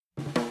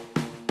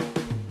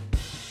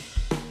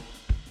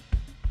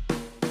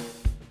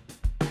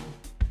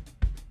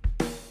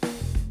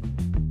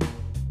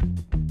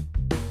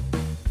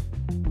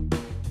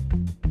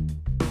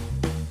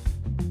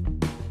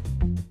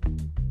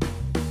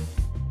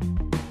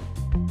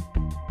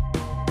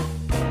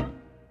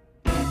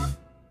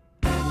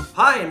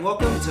Hi, and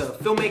welcome to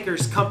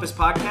Filmmakers Compass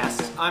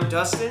Podcast. I'm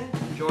Dustin,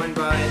 joined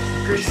by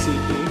Chris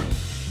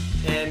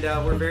CP, and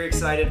we're very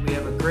excited. We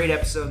have a great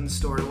episode in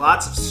store,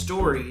 lots of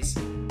stories,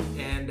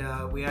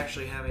 and we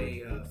actually have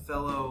a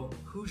fellow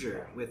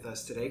Hoosier with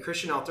us today.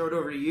 Christian, I'll throw it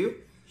over to you.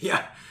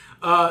 Yeah,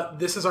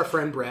 this is our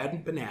friend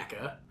Brad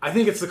Banaka. I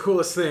think it's the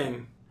coolest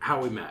thing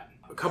how we met.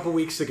 A couple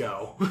weeks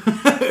ago.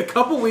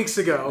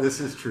 This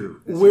is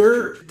true.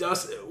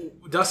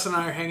 Dustin and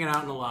I are hanging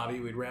out in the lobby.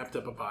 We'd wrapped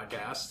up a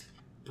podcast.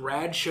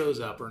 Brad shows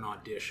up for an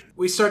audition.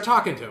 We start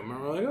talking to him,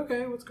 and we're like,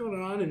 okay, what's going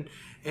on?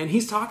 And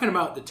he's talking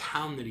about the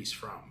town that he's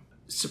from.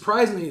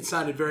 Surprisingly, it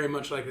sounded very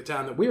much like the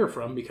town that we were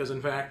from, because in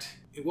fact,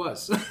 it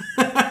was.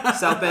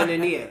 South Bend,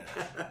 Indiana.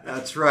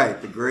 That's right.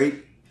 The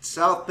great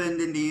South Bend,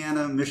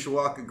 Indiana,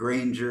 Mishawaka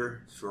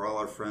Granger. For all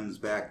our friends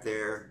back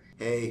there.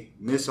 Hey,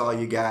 miss all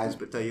you guys,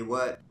 but tell you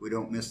what, we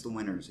don't miss the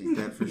winners. Ain't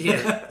that for sure?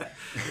 Yeah.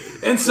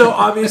 And so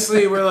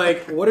obviously we're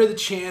like, what are the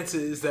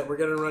chances that we're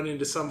going to run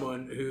into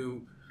someone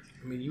who,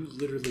 I mean, you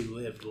literally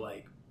lived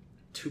like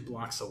 2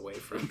 blocks away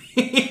from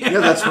me. Yeah,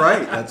 that's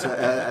right.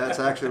 That's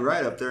actually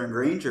right, up there in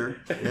Granger.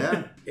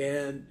 Yeah.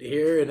 And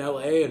here in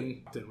LA,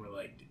 and then we're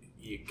like,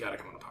 you got to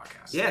come on the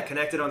podcast. Yeah,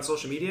 connected on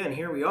social media, and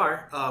here we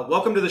are.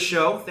 Welcome to the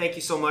show. Thank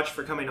you so much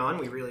for coming on.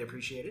 We really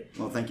appreciate it.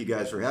 Well, thank you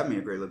guys for having me.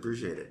 I greatly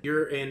appreciate it.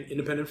 You're an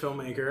independent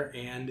filmmaker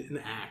and an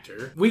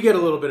actor. We get a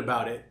little bit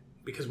about it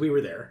because we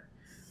were there.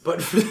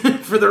 But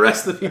for the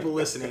rest of the people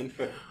listening,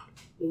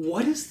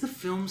 what is the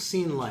film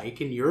scene like,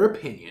 in your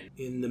opinion,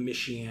 in the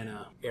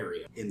Michiana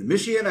area? In the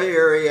Michiana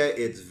area,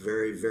 it's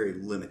very, very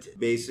limited.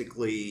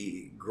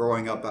 Basically,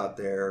 growing up out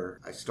there,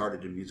 I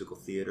started in musical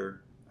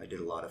theater. I did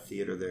a lot of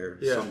theater there,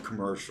 some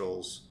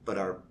commercials, but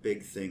our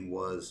big thing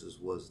was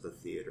the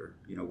theater.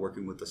 You know,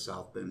 working with the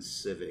South Bend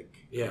Civic.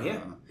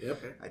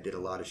 I did a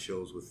lot of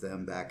shows with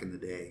them back in the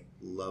day.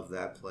 Love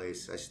that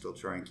place. I still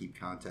try and keep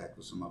contact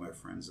with some of my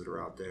friends that are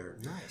out there.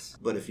 Nice.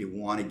 But if you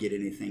want to get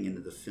anything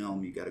into the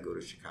film, you got to go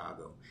to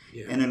Chicago.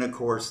 Yeah. And then, of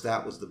course,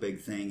 that was the big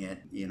thing.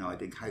 I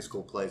did high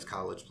school plays,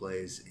 college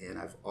plays, and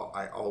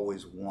I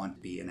always want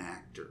to be an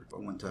actor. I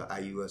went to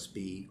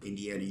IUSB,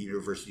 Indiana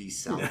University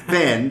South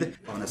Bend,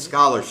 on a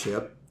scholarship.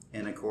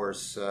 And of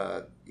course,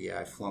 I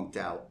flunked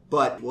out.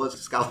 But it was a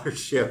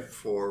scholarship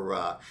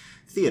for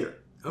theater.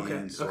 Okay.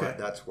 And so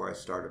that's where I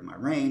started my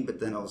reign. But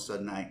then all of a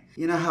sudden,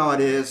 you know how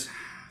it is,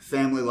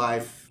 family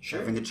life,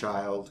 having a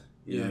child.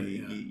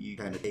 You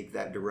kind of take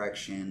that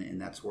direction, and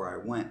that's where I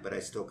went. But I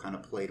still kind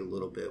of played a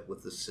little bit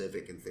with the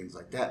Civic and things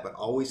like that. But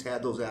always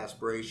had those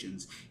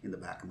aspirations in the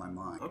back of my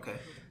mind. Okay.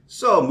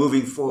 So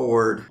moving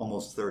forward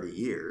almost 30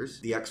 years,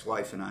 the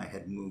ex-wife and I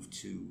had moved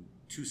to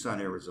Tucson,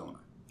 Arizona.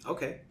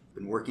 Okay.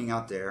 Been working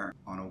out there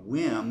on a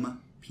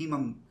whim.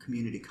 Pima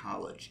Community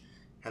College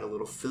had a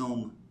little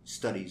film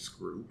studies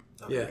group,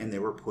 and they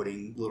were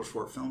putting little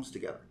short films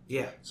together.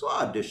 Yeah. So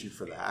I auditioned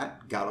for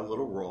that, got a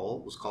little role.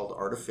 It was called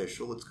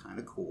Artificial. It's kind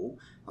of cool.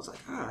 I was like,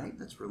 all right,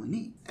 that's really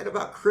neat. At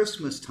about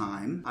Christmas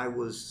time, I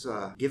was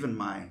given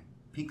my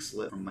pink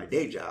slip from my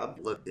day job.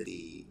 Looked at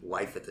the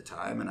wife at the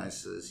time, and I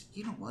says,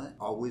 you know what?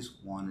 Always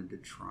wanted to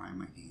try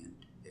my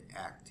hand at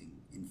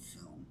acting in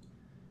film.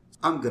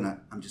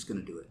 I'm just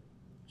gonna do it.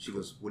 She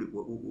goes, what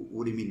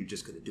do you mean you're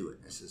just going to do it?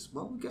 I says,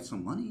 well, we got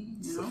some money,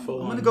 I'm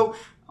going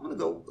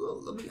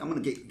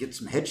to get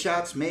some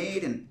headshots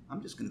made, and I'm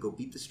just going to go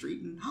beat the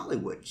street in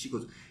Hollywood. She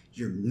goes,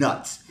 you're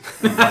nuts.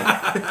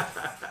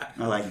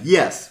 I'm like,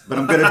 yes, but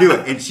I'm going to do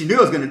it. And she knew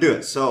I was going to do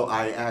it. So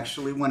I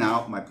actually went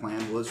out. My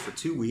plan was for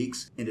 2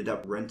 weeks. Ended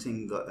up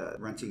renting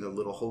a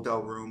little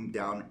hotel room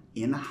down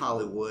in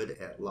Hollywood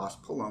at Las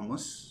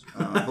Palomas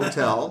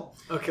Hotel.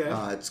 Okay.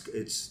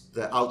 It's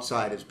the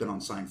outside has been on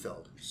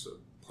Seinfeld. So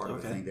part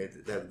of the thing.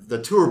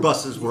 The tour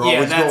buses were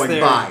always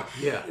going by.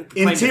 Yeah.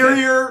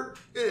 Interior,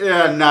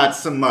 not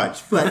so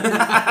much, but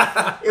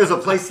it was a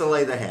place to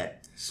lay the head.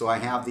 So I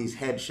have these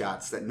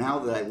headshots that now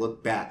that I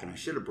look back, and I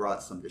should have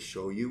brought some to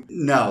show you.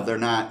 No, they're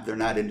not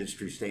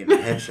industry standard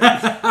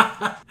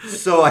headshots.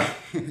 So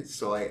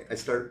I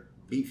start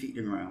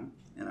beat-feeding around.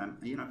 And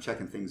I'm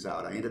checking things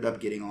out. I ended up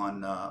getting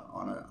on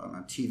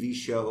a TV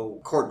show,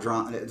 court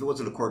drama. It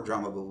wasn't a court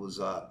drama, but it was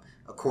a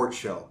court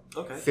show.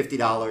 Okay.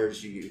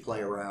 $50, you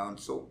play around.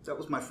 So that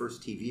was my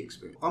first TV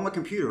experience. On my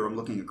computer, I'm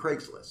looking at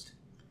Craigslist.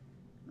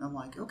 And I'm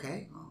like,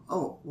 okay,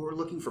 we're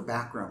looking for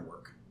background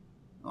work.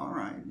 All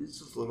right,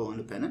 this is a little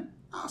independent.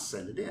 I'll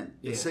send it in.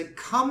 They say,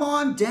 come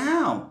on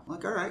down. I'm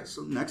like, all right.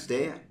 So the next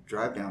day, I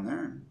drive down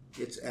there, and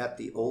it's at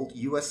the old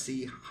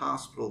USC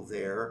hospital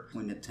there,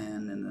 between the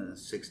 10 and the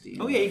 60.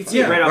 Oh, yeah, you can see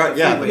it right off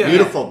the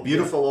freeway.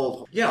 Beautiful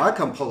old. Yeah. I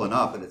come pulling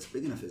up, and it's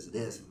big enough as it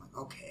is. I'm like,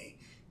 okay.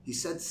 He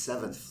said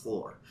 7th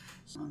floor.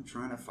 So I'm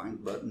trying to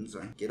find buttons.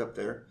 I get up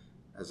there.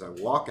 As I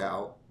walk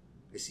out,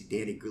 I see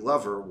Danny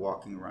Glover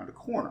walking around a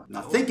corner.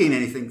 Not thinking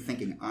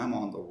I'm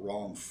on the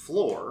wrong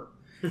floor.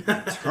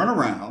 I turn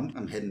around.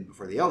 I'm heading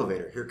for the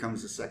elevator. Here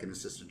comes the second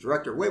assistant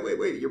director. Wait,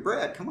 you're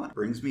Brad. Come on.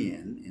 Brings me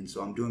in. And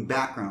so I'm doing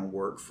background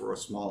work for a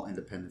small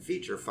independent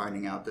feature,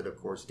 finding out that, of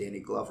course,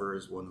 Danny Glover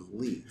is one of the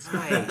leads.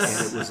 Nice.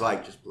 And it was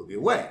like, just blew me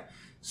away.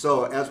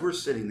 So as we're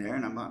sitting there,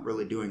 and I'm not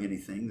really doing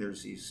anything,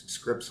 there's these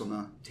scripts on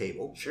the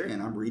table. Sure.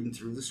 And I'm reading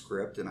through the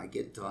script, and I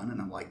get done,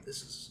 and I'm like,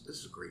 this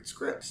is a great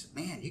script. I said,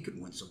 man, you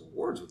could win some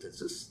awards with this.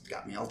 This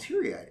got me all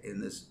teary-eyed.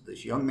 And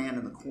this young man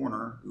in the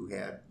corner who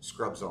had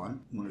scrubs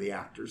on, one of the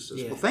actors,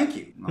 says, well, thank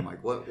you. And I'm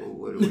like, what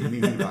do you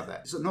mean about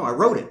that? He said, no, I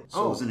wrote it.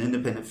 So it was an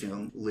independent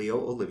film. Leo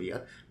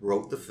Olivia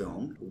wrote the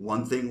film.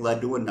 One thing led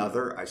to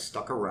another. I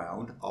stuck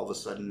around. All of a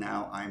sudden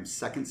now I'm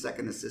second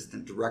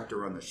assistant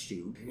director on the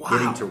shoot,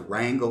 getting to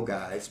wrangle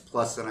guys.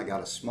 Plus then I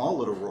got a small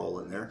little role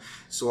in there.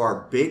 So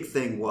our big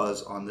thing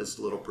was on this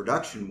little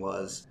production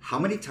was, how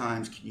many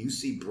times can you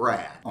see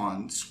Brad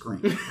on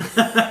screen?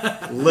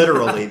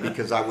 Literally,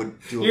 because I would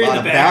do a lot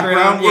of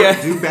background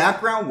work, do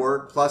background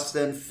work, plus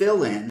then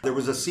fill in. There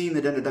was a scene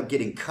that ended up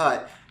getting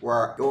cut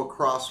where I go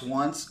across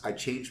once, I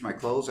change my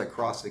clothes, I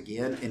cross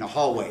again in a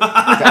hallway,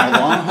 down a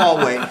long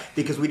hallway,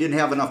 because we didn't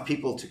have enough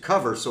people to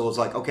cover. So it was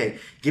like, okay,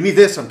 give me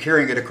this, I'm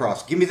carrying it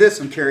across. Give me this,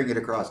 I'm carrying it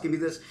across. Give me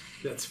this.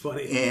 That's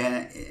funny.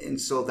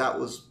 And so that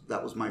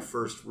was my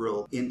first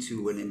real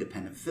into an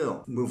independent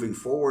film. Moving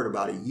forward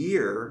about a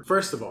year.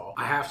 First of all,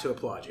 I have to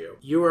applaud you.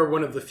 You are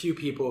one of the few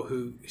people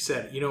who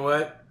said, you know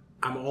what?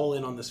 I'm all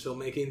in on this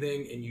filmmaking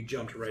thing, and you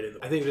jumped right in.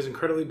 I think it is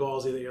incredibly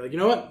ballsy that you're like, you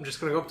know what? I'm just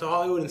going to go up to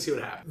Hollywood and see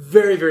what happens.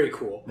 Very, very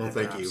cool. Well,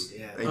 thank you.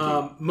 Yeah. Thank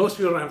you. Most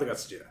people don't have the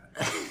guts to do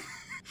that.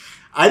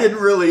 I didn't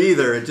really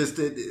either.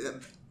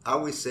 I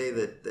always say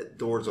that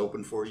doors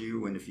open for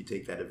you, and if you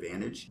take that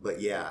advantage. But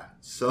yeah,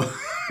 so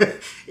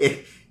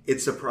it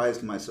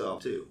surprised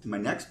myself too. My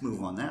next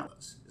move on that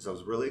was I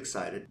was really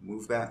excited.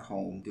 Moved back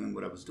home, doing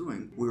what I was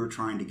doing. We were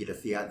trying to get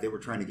they were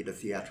trying to get a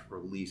theatrical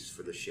release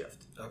for The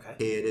Shift. Okay.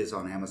 It is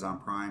on Amazon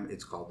Prime.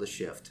 It's called The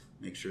Shift.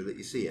 Make sure that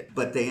you see it.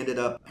 But they ended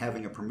up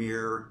having a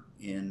premiere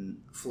in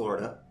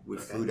Florida. We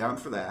flew down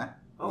for that.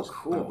 Oh,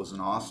 cool. It was an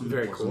awesome,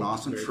 Very cool.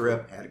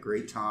 trip. Had a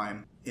great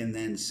time. And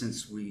then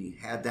since we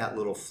had that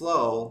little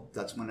flow,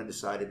 that's when I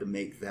decided to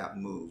make that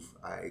move.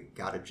 I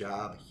got a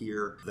job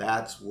here.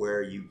 That's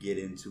where you get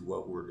into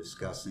what we're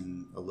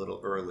discussing a little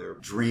earlier.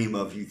 Dream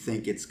of you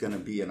think it's going to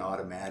be an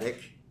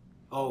automatic.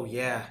 Oh,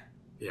 yeah.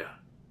 Yeah.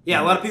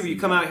 Yeah, a lot of people, you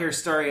come out here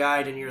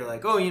starry-eyed and you're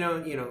like, oh, you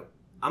know,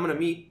 I'm going to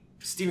meet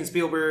Steven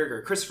Spielberg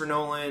or Christopher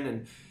Nolan,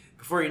 and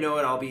before you know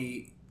it, I'll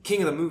be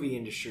king of the movie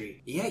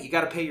industry. Yeah, you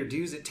got to pay your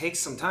dues. It takes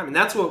some time. And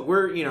that's what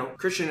we're,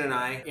 Christian and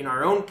I, in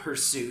our own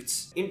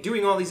pursuits, in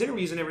doing all these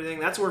interviews and everything,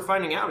 that's what we're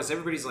finding out is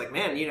everybody's like,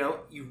 man,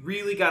 you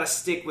really got to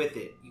stick with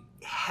it. You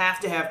have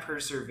to have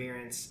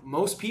perseverance.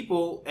 Most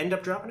people end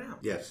up dropping out.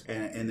 Yes,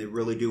 and they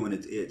really do. And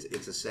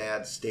it's a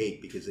sad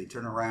state because they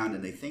turn around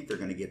and they think they're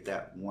going to get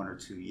that 1 or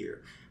 2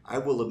 year. I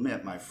will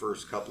admit, my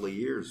first couple of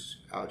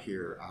years out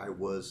here, I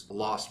was a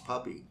lost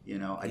puppy.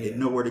 I didn't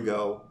know where to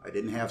go. I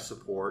didn't have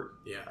support.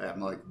 Yeah. I'm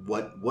like,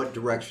 what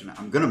direction?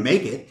 I'm going to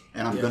make it,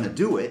 and I'm going to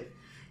do it.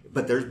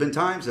 But there's been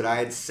times that I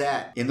had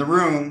sat in the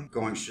room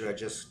going, should I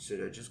just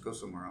go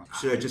somewhere else?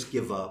 Should I just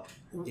give up?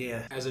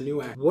 Yeah. As a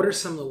new actor, what are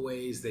some of the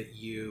ways that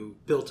you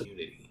built a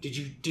community? Did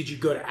you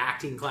go to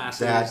acting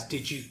classes?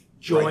 Did you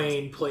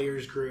join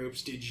players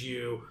groups? Did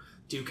you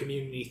do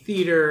community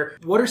theater?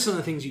 What are some of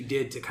the things you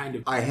did to kind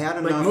of... I had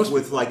enough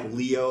with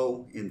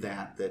Leo in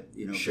that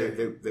sure.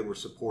 they were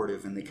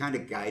supportive and they kind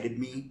of guided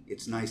me.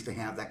 It's nice to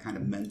have that kind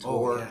of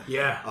mentor. Oh,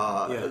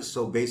 yeah.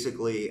 So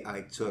basically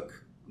I took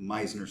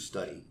Meisner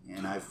study,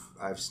 and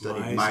I've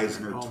studied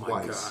Meisner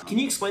twice. Can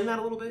you explain that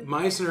a little bit?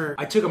 Meisner,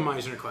 I took a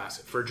Meisner class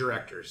for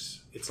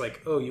directors. It's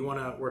like, oh, you want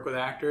to work with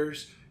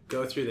actors?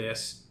 Go through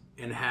this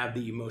and have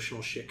the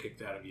emotional shit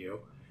kicked out of you.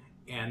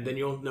 And then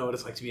you'll know what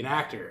it's like to be an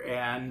actor.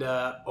 And,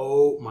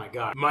 oh my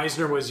God.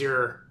 Meisner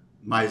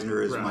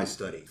is my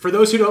study. For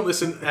those who don't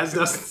listen, as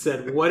Dustin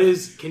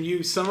said, can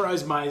you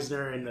summarize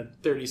Meisner in a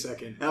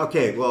 30-second?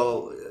 Okay,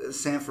 well,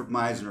 Sanford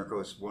Meisner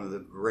was one of the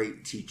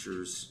great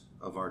teachers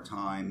of our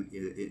time.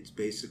 It's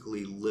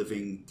basically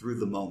living through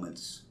the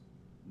moments,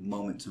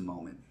 moment to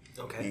moment.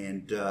 Okay.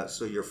 And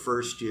so your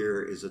first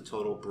year is a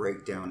total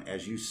breakdown.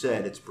 As you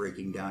said, it's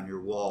breaking down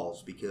your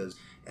walls because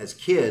as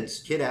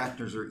kid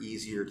actors are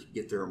easier to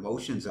get their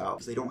emotions out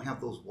because they don't have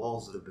those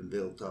walls that have been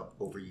built up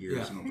over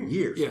years and over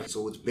years. Yeah.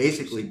 So it's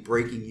basically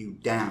breaking you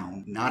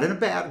down, not in a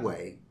bad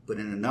way, but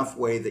in enough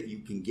way that you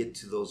can get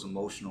to those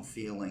emotional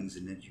feelings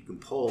and that you can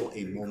pull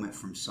a moment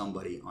from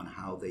somebody on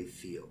how they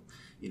feel.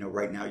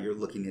 Right now you're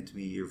looking at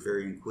me, you're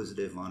very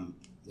inquisitive on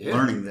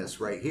learning this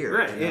right here.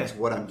 Right, and that's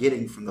what I'm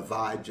getting from the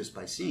vibe just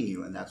by seeing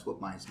you, and that's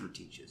what Meisner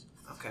teaches.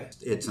 Okay.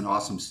 It's an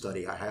awesome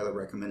study. I highly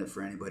recommend it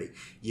for anybody.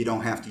 You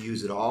don't have to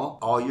use it all.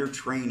 All your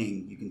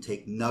training, you can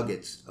take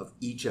nuggets of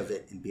each of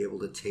it and be able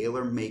to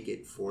tailor make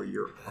it for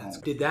your own.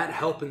 Did that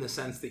help in the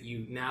sense that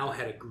you now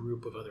had a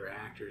group of other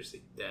actors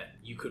that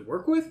you could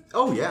work with?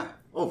 Oh, yeah.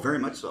 Oh, very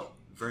much so.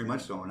 Very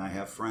much so. And I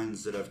have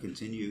friends that have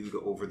continued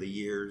over the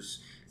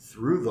years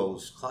through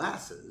those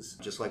classes,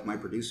 just like my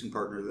producing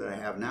partner that I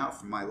have now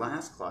from my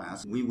last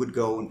class. We would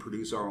go and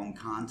produce our own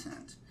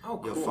content. Oh,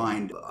 cool. You'll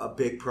find a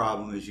big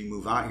problem as you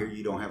move out here,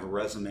 you don't have a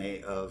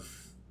resume of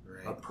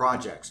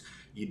projects.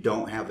 You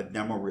don't have a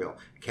demo reel.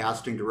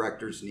 Casting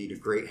directors need a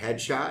great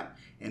headshot,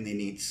 and they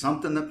need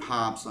something that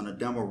pops on a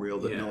demo reel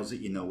that Yeah. knows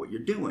that you know what you're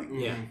doing.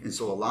 Yeah. And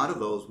so a lot of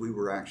those we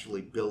were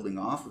actually building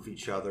off of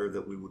each other,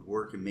 that we would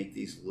work and make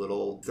these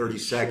little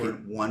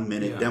 30-second,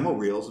 1-minute Yeah. demo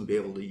reels and be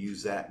able to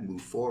use that and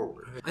move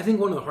forward. I think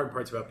one of the hard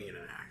parts about being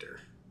an actor,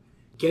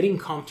 getting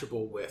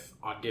comfortable with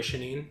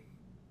auditioning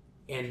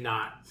and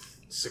not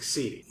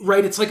succeeding.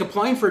 Right? It's like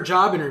applying for a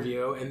job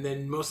interview and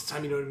then most of the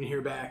time you don't even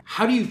hear back.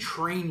 How do you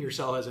train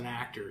yourself as an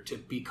actor to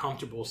be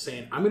comfortable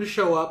saying, I'm going to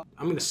show up,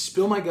 I'm going to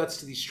spill my guts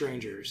to these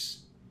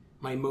strangers,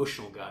 my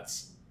emotional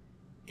guts,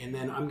 and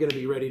then I'm going to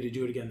be ready to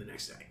do it again the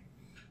next day?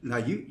 Now,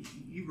 you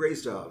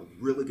raised a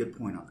really good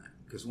point on that,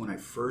 because when I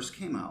first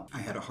came out, I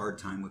had a hard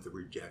time with the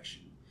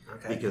rejection.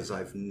 Okay. Because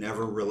I've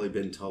never really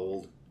been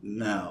told,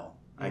 no,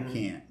 I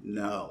can't,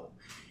 no.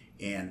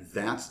 And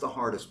that's the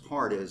hardest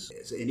part is,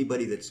 as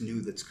anybody that's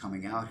new that's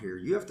coming out here,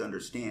 you have to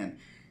understand,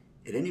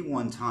 at any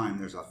one time,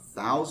 there's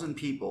 1,000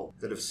 people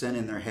that have sent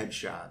in their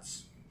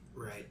headshots.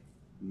 Right.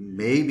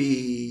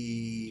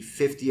 Maybe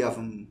 50 of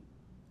them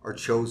are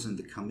chosen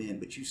to come in,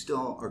 but you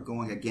still are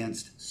going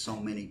against so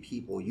many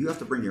people. You have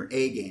to bring your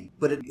A game.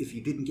 But if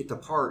you didn't get the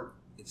part,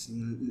 it's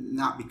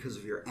not because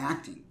of your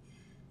acting.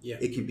 Yeah.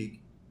 It can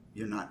be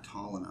you're not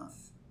tall enough.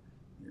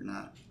 You're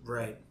not...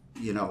 Right.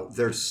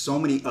 There's so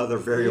many other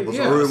variables.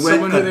 Yeah, Or we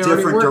someone went who a they already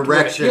different worked with,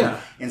 direction.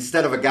 yeah.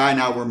 Instead of a guy,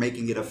 now we're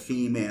making it a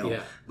female.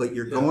 Yeah. But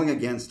you're going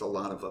against a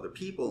lot of other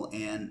people.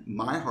 And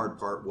my hard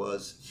part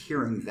was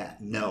hearing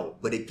that no.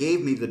 But it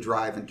gave me the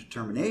drive and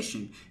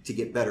determination to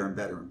get better and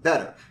better and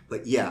better.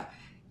 But yeah,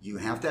 you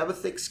have to have a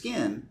thick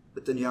skin.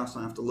 But then you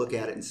also have to look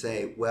at it and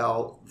say,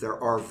 well, there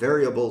are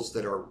variables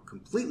that are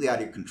completely out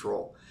of your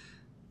control.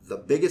 The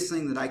biggest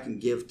thing that I can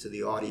give to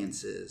the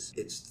audience is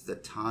it's the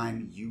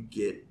time you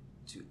get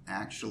to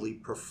actually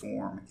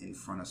perform in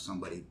front of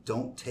somebody.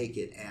 Don't take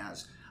it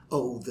as,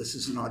 oh, this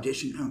is an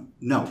audition.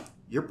 No,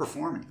 you're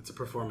performing. It's a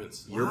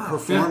performance. You're Wow.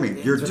 performing.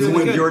 Yeah, You're it's doing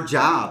really good. your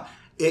job.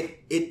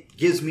 It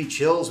gives me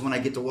chills when I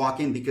get to walk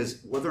in,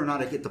 because whether or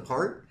not I get the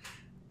part,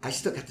 I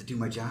still got to do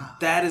my job.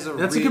 That's a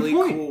That's a really good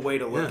point. cool way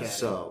to look at it.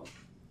 So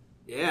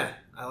Yeah,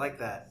 I like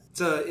that.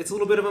 It's a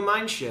little bit of a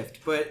mind shift,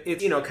 but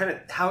it's, kind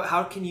of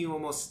how can you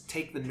almost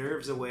take the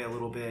nerves away a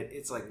little bit?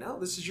 It's like, no,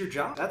 this is your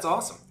job. That's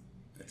awesome.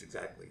 That's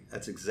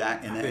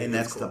exact, I think and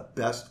that's that's the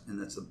best,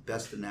 and that's the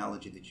best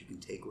analogy that you can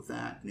take with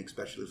that, and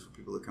especially for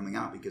people that are coming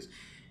out, because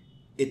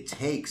it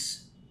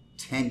takes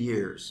 10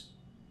 years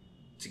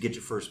to get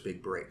your first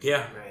big break.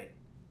 Yeah. Right.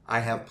 I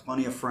have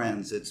plenty of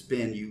friends. It's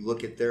been, you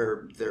look at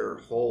their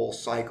whole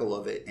cycle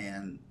of it,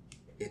 and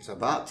it's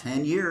about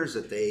 10 years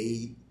that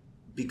they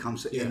become,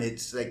 and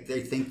it's like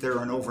they think they're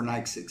an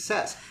overnight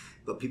success,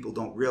 but people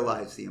don't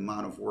realize the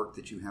amount of work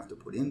that you have to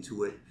put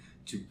into it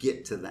to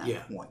get to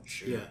that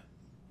point. Yeah.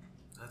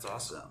 That's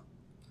awesome. So,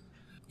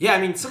 Yeah, I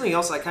mean, something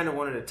else I kind of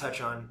wanted to touch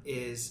on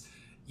is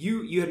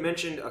you had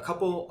mentioned a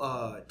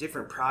couple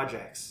different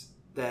projects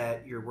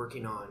that you're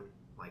working on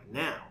like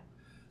now.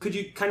 Could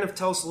you kind of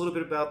tell us a little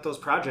bit about those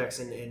projects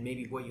and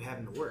maybe what you have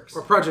in the works?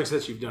 Or projects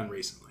that you've done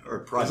recently. or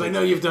Because I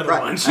know you've done a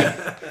bunch.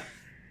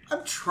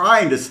 I'm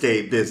trying to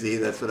stay busy.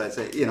 That's what I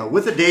say.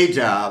 With a day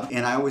job.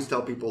 And I always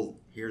tell people,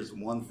 here's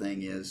one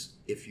thing is,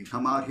 if you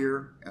come out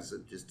here,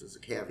 just as a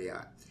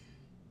caveat,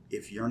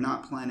 if you're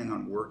not planning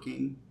on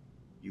working,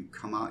 you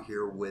come out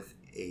here with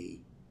a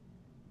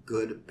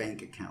good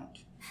bank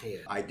account. Yeah.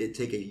 I did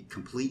take a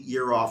complete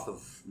year off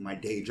of my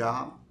day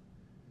job,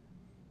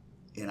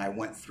 and I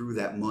went through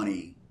that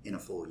money in a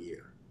full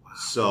year. Wow.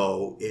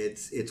 So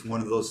it's one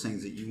of those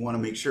things that you want to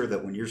make sure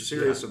that when you're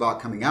serious about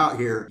coming out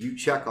here, you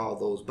check all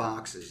those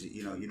boxes.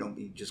 You don't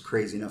be just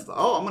crazy enough to,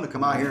 I'm going to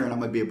come out here and I'm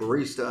going to be a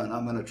barista and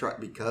I'm going to try,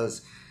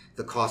 because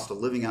the cost of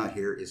living out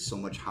here is so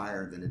much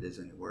higher than it is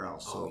anywhere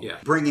else. So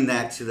bringing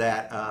that to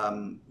that,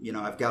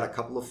 I've got a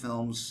couple of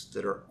films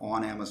that are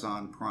on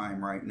Amazon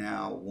Prime right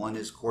now. One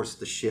is, of course,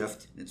 The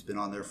Shift. It's been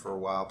on there for a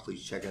while.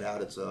 Please check it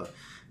out. It's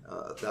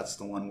that's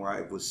the one where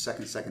I was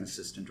second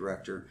assistant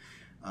director.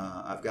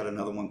 I've got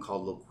another one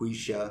called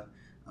LaQuisha.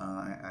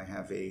 I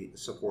have a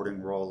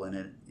supporting role in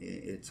it.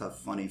 It's a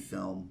funny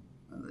film.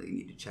 You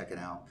need to check it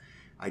out.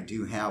 I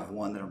do have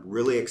one that I'm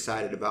really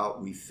excited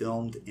about. We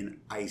filmed in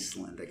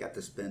Iceland. I got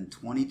to spend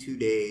 22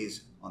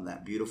 days on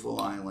that beautiful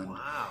island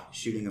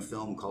shooting a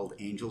film called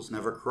Angels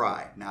Never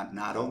Cry.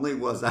 Not only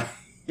was I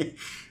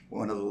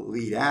one of the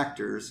lead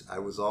actors, I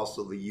was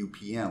also the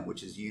UPM,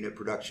 which is Unit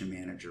Production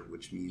Manager,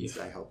 which means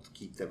I helped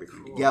keep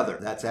everything together.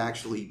 That's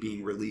actually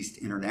being released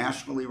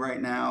internationally right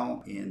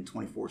now in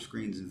 24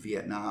 screens in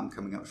Vietnam,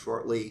 coming out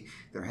shortly.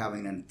 They're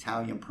having an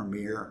Italian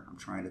premiere. I'm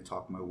trying to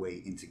talk my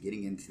way into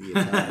getting into the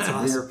Italian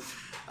premiere.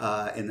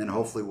 And then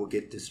hopefully we'll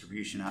get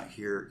distribution out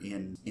here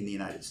in the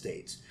United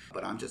States.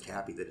 But I'm just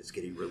happy that it's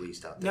getting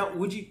released out there. Now,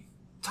 would you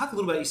talk a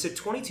little about, you said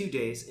 22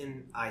 days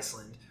in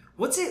Iceland.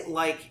 What's it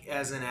like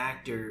as an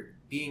actor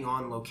being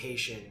on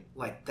location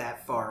like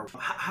that far?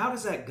 How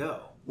does that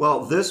go?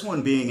 Well, this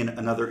one being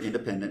another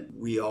independent,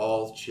 we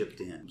all chipped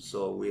in.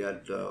 So we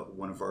had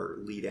one of our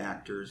lead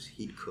actors,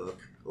 we'd cook,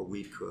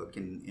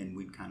 and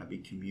we'd kind of be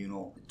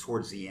communal.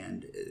 Towards the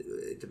end,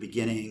 at the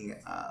beginning,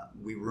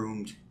 we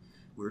roomed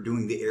we were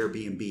doing the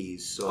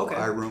Airbnbs. So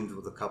I roomed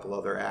with a couple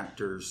other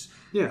actors.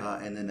 Yeah.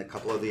 And then a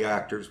couple of the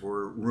actors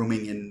were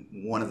rooming in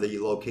one of the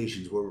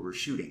locations where we were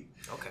shooting.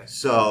 Okay.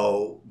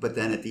 So, but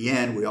then at the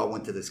end, we all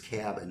went to this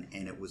cabin,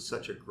 and it was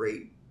such a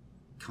great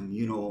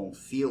communal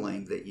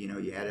feeling that, you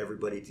had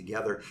everybody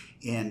together,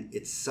 and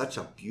it's such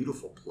a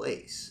beautiful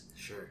place.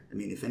 Sure. I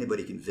mean, if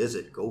anybody can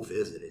visit, go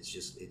visit.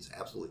 It's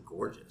absolutely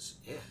gorgeous.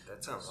 Yeah,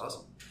 that sounds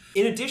awesome.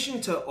 In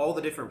addition to all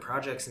the different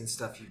projects and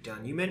stuff you've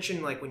done, you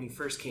mentioned like when you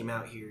first came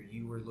out here,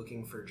 you were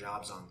looking for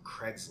jobs on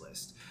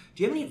Craigslist.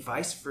 Do you have any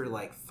advice for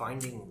like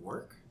finding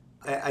work?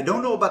 I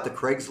don't know about the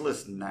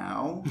Craigslist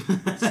now.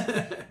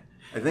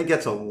 I think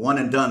that's a one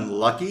and done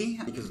lucky,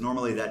 because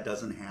normally that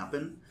doesn't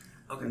happen.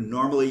 Okay.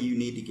 Normally you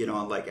need to get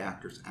on like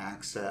Actors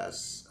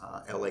Access,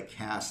 LA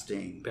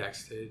Casting,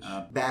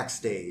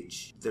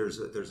 Backstage.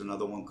 There's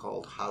another one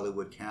called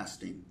Hollywood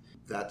Casting.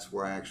 That's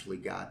where I actually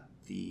got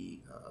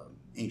the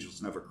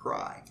Angels Never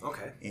Cry.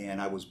 Okay.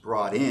 And I was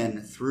brought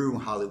in through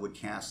Hollywood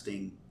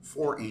Casting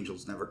for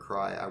Angels Never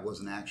Cry. I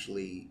wasn't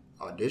actually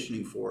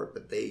auditioning for it,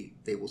 but they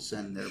will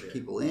send their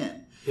people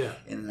in. Yeah.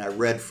 And then I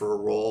read for a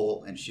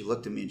role, and she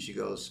looked at me and she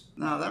goes,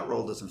 "No, that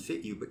role doesn't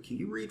fit you, but can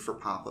you read for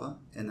Papa?"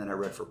 And then I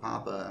read for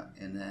Papa,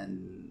 and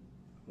then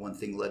one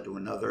thing led to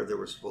another. There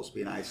was supposed to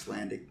be an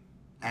Icelandic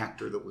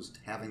actor that was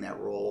having that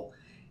role,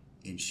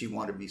 and she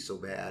wanted me so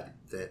bad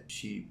that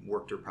she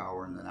worked her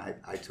power, and then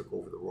I took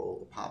over the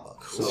role of Papa.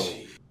 Cool. So,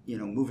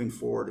 moving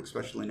forward,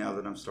 especially now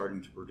that I'm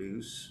starting to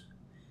produce,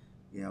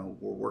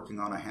 we're working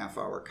on a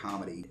half-hour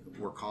comedy.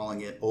 We're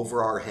calling it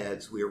Over Our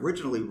Heads. We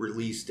originally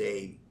released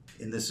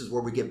and this is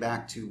where we get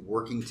back to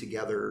working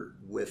together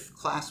with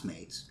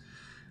classmates.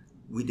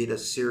 We did a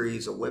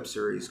web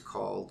series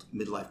called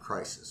Midlife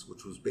Crisis,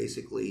 which was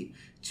basically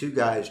two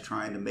guys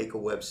trying to make a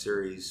web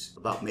series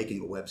about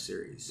making a web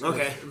series.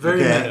 Okay. Very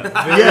meta.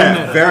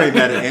 Very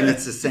meta. And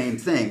it's the same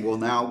thing. Well,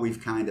 now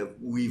we've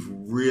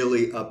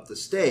really upped the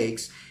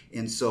stakes.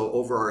 And so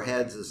Over Our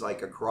Heads is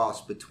like a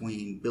cross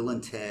between Bill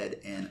and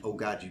Ted and Oh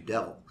God, You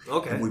Devil.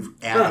 Okay. And we've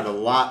added a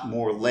lot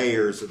more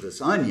layers of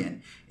this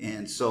onion.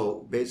 And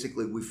so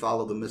basically we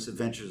follow the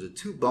misadventures of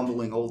two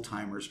bumbling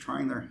old-timers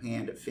trying their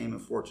hand at fame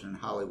and fortune in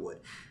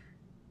Hollywood.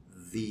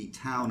 The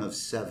town of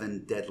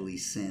 7 deadly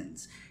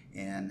sins.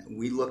 And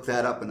we look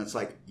that up, and it's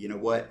like, you know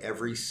what?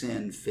 Every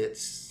sin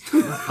fits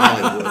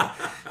Hollywood.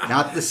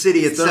 Not the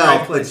city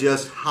itself, but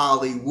just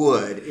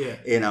Hollywood. Yeah.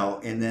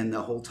 And then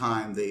the whole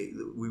time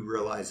we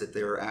realize that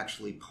there are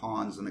actually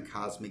pawns in a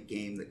cosmic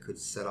game that could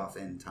set off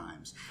end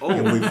times. Oh,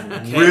 and we've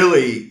okay.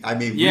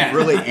 we've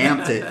really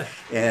amped it.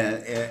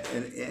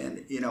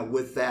 And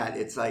with that,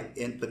 it's like,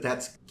 but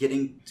that's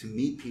getting to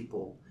meet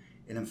people.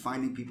 And I'm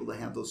finding people that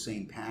have those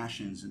same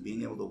passions and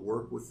being able to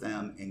work with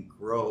them and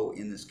grow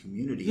in this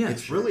community. Yeah,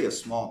 it's really a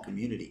small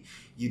community.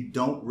 You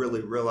don't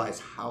really realize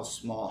how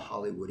small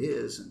Hollywood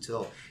is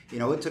until,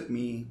 it took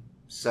me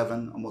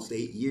 7, almost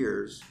 8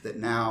 years that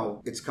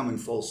now it's coming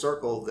full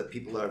circle that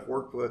people that I've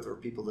worked with or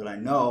people that I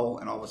know,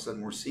 and all of a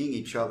sudden we're seeing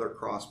each other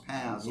cross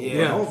paths over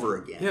and over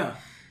again. Yeah.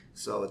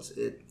 So it's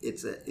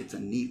a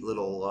neat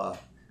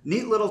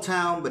little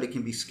town, but it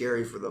can be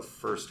scary for the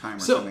first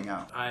timer coming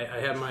out. I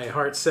have my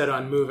heart set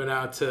on moving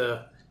out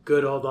to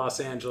good old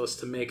Los Angeles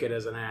to make it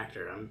as an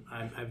actor.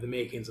 I have the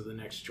makings of the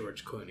next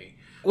George Clooney.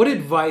 What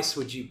advice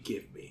would you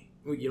give me?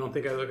 You don't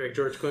think I look like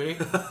George Clooney?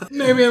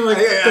 Maybe in like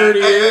 30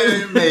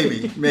 years.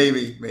 Maybe.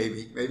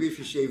 Maybe if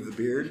you shave the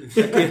beard.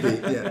 That could be.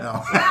 Yeah,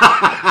 no.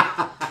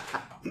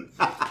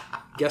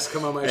 Guests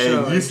come on my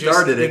show. You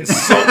started it.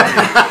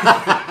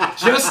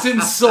 Just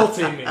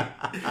insulting me.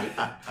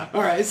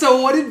 All right.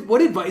 So,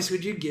 what advice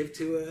would you give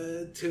to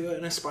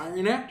an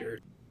aspiring actor?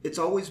 It's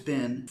always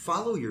been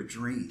follow your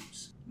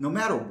dreams, no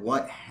matter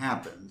what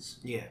happens.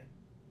 Yeah.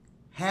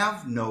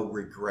 Have no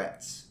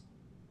regrets.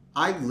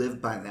 I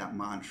live by that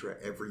mantra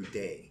every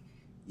day.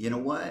 You know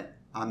what?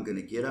 I'm going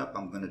to get up.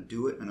 I'm going to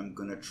do it, and I'm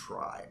going to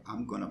try.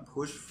 I'm going to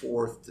push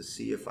forth to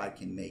see if I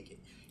can make it.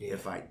 Yeah.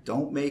 If I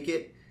don't make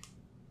it,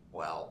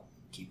 well,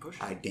 keep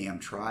pushing. I damn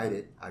tried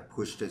it. I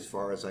pushed as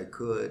far as I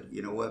could.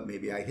 You know what?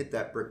 Maybe I hit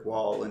that brick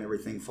wall and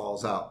everything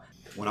falls out.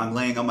 When I'm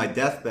laying on my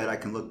deathbed, I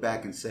can look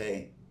back and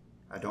say,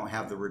 I don't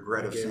have the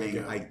regret of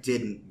saying I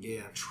didn't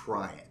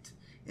try it.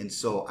 And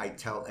so I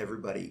tell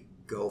everybody,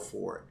 go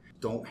for it.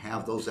 Don't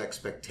have those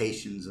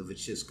expectations of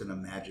it's just going to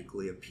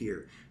magically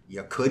appear.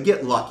 You could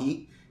get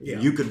lucky. Yeah.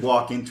 You could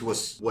walk into a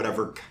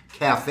whatever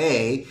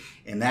cafe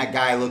and that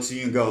guy looks at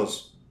you and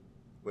goes,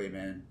 wait,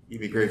 man,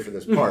 you'd be great for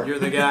this part. You're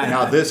the guy.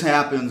 Now, this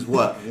happens,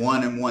 1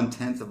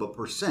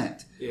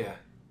 1/10%. Yeah.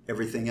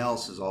 Everything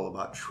else is all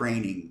about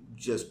training.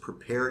 Just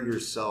prepare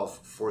yourself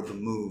for the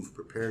move.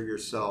 Prepare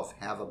yourself.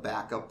 Have a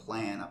backup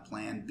plan, a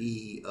plan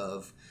B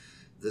of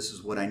this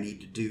is what I need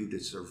to do to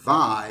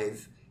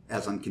survive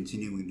as I'm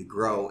continuing to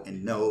grow,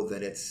 and know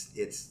that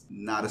it's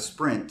not a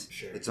sprint.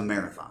 Sure. It's a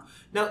marathon.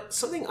 Now,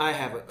 something I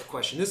have a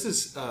question. This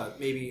is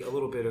maybe a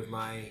little bit of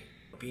my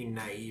being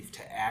naive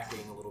to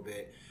acting a little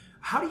bit.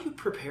 How do you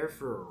prepare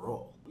for a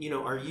role?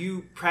 Are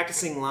you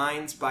practicing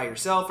lines by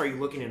yourself? Are you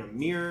looking in a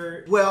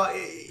mirror? Well,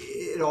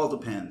 it all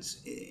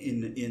depends.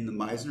 In the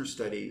Meisner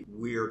study,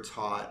 we are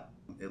taught,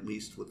 at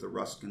least with the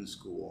Ruskin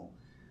School,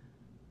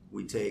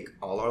 we take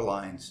all our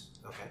lines,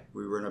 Okay.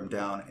 we write them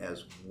down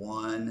as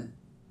one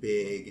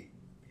big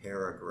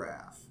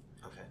paragraph.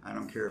 Okay. I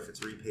don't care if it's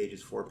 3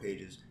 pages, 4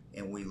 pages,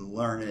 and we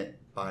learn it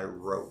by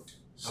rote.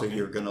 So Okay.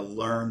 you're going to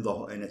learn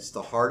and it's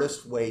the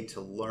hardest way to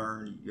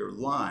learn your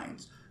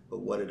lines. But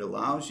what it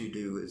allows you to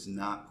do is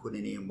not put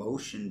any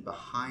emotion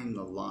behind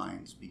the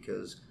lines,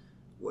 because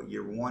what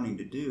you're wanting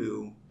to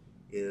do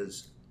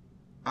is,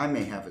 I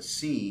may have a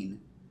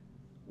scene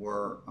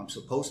where I'm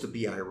supposed to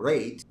be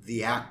irate.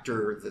 The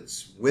actor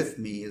that's with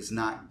me is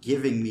not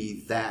giving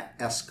me that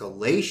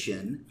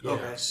escalation.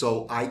 Okay.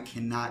 So I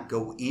cannot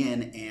go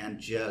in and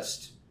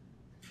just,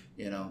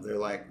 they're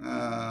like,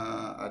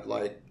 I'd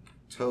like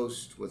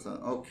toast with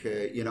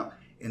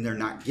and they're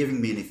not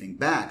giving me anything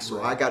back.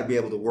 So I got to be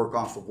able to work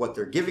off of what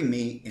they're giving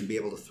me and be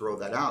able to throw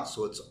that out.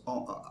 So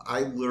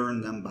I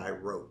learn them by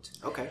rote.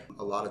 Okay.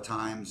 A lot of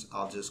times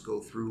I'll just go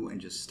through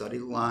and just study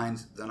the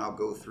lines, then I'll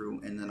go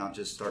through and then I'll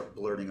just start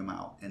blurting them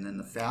out. And then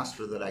the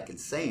faster that I can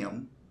say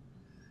them,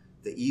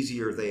 the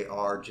easier they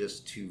are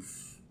just to,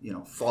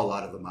 fall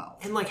out of the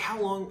mouth. And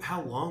how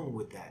long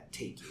would that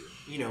take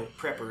you?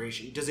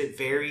 Preparation. Does it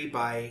vary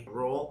by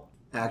role?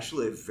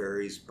 Actually, it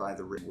varies by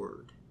the written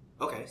word.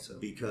 Okay. So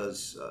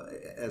Because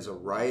as a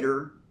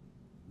writer,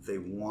 they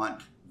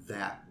want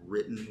that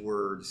written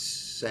word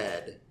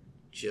said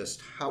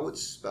just how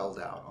it's spelled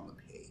out on the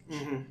page.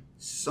 Mm-hmm.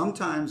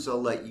 Sometimes I'll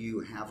let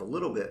you have a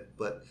little bit,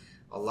 but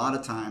a lot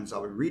of times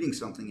I'll be reading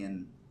something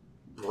and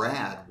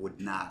Brad would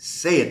not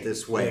say it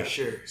this way. Yeah,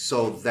 sure.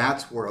 So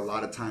that's where a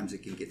lot of times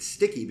it can get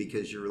sticky,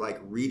 because you're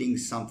reading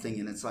something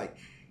and it's like,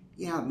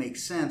 yeah, it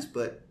makes sense,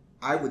 but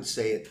I would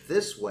say it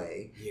this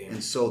way. Yeah.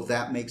 And so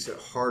that makes it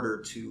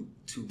harder to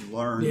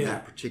learn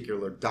that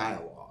particular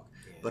dialogue.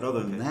 Yeah. But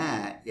other than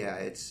that,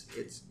 it's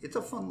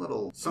a fun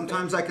little.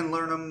 Sometimes I can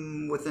learn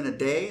them within a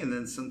day, and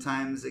then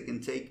sometimes it can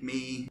take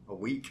me a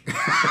week.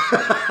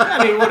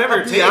 I mean, whatever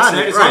it takes,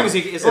 right? As long as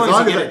you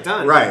get it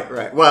done.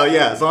 Right. Well,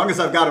 as long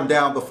as I've got them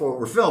down before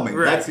we're filming,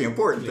 Right. that's the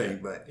important thing.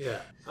 But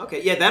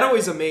Okay, yeah, that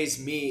always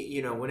amazed me,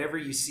 whenever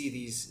you see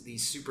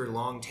these super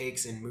long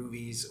takes in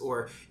movies,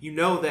 or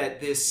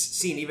that this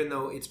scene, even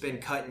though it's been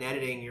cut in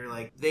editing, you're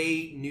like,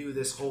 they knew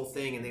this whole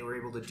thing and they were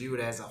able to do it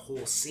as a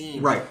whole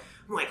scene. Right.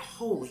 I'm like,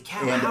 holy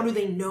cow, And how do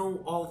they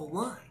know all the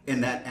lines?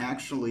 And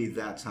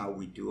that's how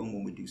we do them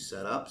when we do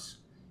setups,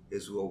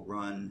 is we'll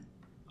run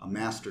a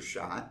master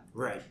shot.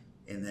 Right.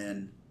 And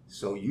then,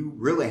 so you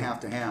really have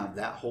to have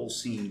that whole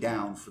scene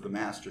down for the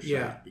master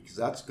shot, because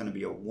that's going to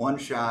be a one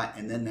shot,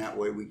 and then that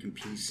way we can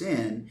piece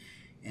in.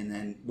 And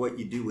then what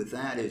you do with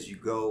that is you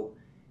go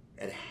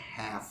at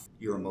half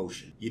your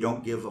emotion. You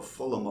don't give a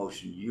full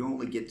emotion. You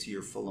only get to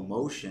your full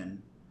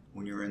emotion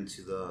when you're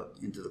into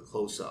the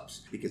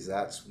close-ups, because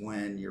that's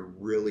when you're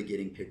really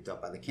getting picked up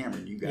by the camera.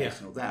 And you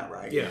guys know that,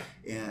 right? Yeah.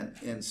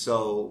 And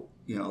so,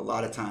 a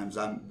lot of times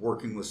I'm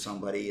working with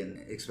somebody, and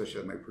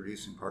especially my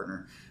producing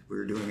partner, we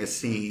were doing a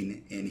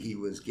scene and he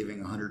was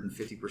giving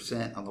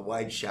 150% on the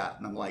wide shot,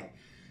 and I'm like,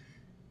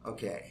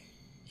 okay,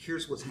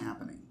 here's what's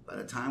happening. By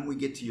the time we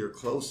get to your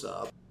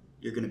close-up,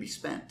 you're going to be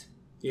spent.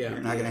 Yeah.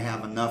 You're not going to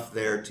have enough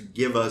there to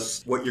give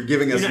us what you're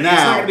giving us now. It's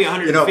not going to be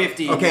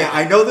 150. Okay,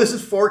 I know this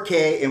is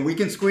 4K and we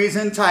can squeeze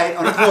in tight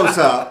on a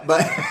close-up,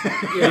 but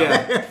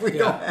we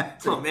don't have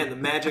to. Oh man, the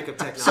magic of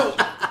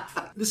technology.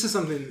 This is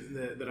something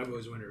that I've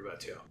always wondered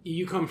about too.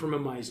 You come from a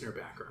Meisner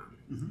background.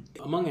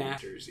 Mm-hmm. Among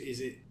actors,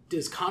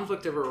 does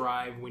conflict ever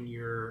arrive when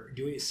you're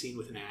doing a scene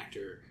with an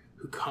actor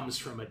who comes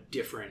from a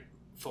different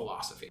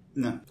philosophy?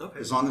 No. Okay.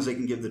 As long as they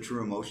can give the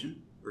true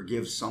emotion or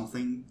give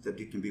something that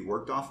it can be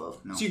worked off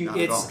of. No, So not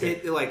at all.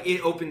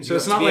 it opens. So you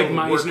it's up not to like be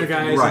able to work Meisner with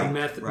guys Right, and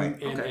method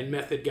right. and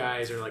method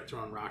guys are like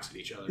throwing rocks at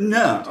each other.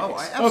 No,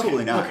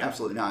 absolutely not. Okay.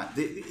 Absolutely not.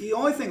 The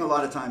only thing a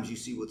lot of times you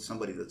see with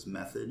somebody that's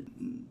method,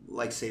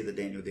 like say the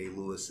Daniel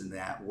Day-Lewis and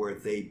that, where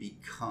they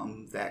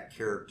become that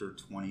character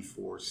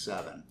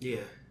 24/7.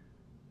 Yeah.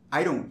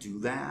 I don't do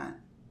that.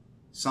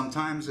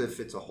 Sometimes if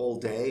it's a whole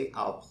day,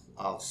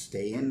 I'll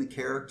stay in the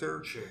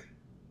character. Sure.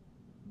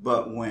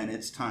 But when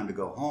it's time to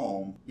go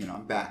home,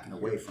 I'm backing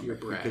away from you're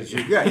it. Brad. Because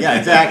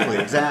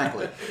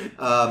exactly.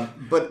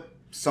 But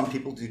some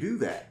people do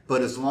that.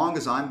 But as long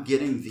as I'm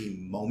getting the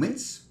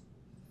moments,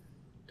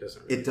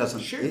 it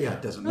doesn't Sure.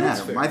 it doesn't That's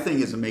matter. fair. My thing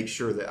is to make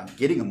sure that I'm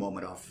getting a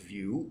moment off of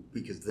you,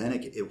 because then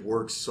it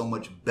works so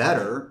much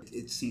better.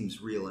 It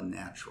seems real and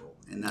natural.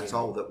 And that's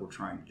all that we're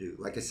trying to do.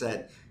 Like I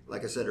said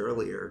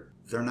earlier,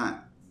 they're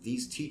not,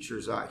 these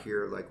teachers out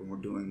here, like when we're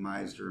doing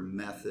Meisner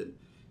method,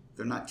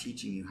 they're not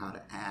teaching you how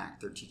to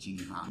act. They're teaching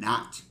you how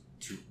not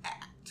to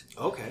act.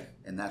 Okay.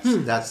 And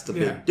that's the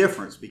big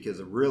difference, because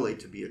really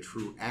to be a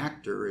true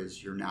actor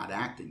is you're not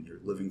acting.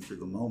 You're living through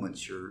the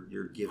moments.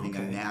 You're giving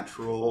a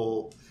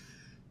natural,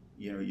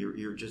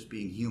 you're just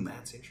being human.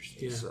 That's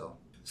interesting. Yeah. So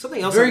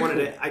Something else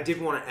I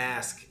did want to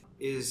ask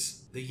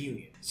is the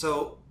union.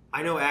 So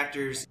I know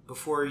actors,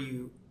 before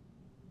you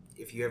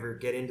if you ever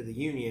get into the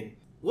union.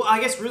 Well,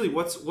 I guess really,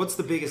 what's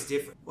the biggest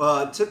difference?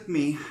 Well, it took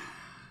me.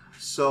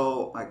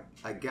 So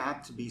I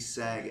got to be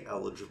SAG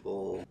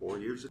eligible 4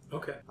 years ago.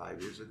 Okay.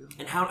 5 years ago.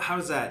 And how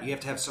does that? You have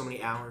to have so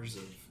many hours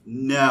of.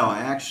 No,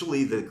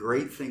 actually, the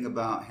great thing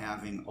about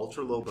having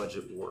ultra low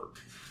budget work.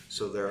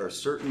 So there are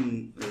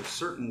certain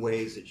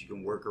ways that you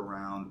can work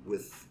around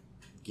with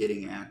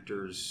getting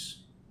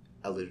actors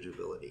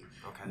eligibility.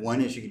 Okay.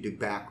 One is you can do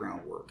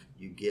background work.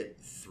 You get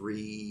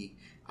 3.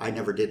 I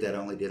never did that. I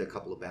only did a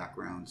couple of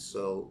backgrounds.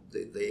 So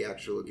they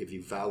actually give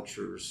you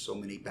vouchers, so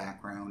many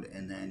background,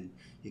 and then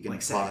you can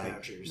like apply. SAG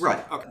vouchers.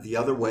 Right. Okay. The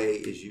other way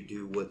is you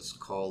do what's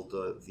called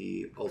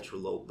the ultra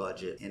low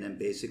budget, and then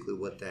basically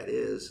what that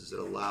is it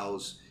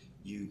allows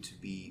you to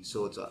be.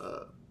 So it's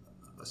a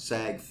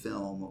SAG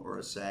film or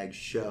a SAG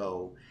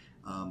show,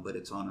 but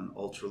it's on an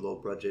ultra low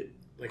budget.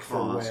 Like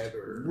cost. for web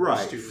or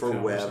right, student for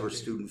film web or something.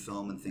 student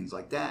film and things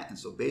like that. And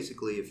so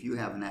basically, if you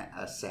have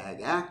a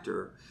SAG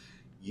actor,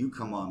 you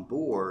come on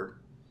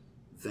board,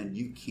 then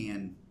you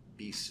can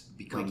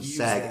become Like use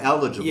SAG that.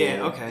 eligible.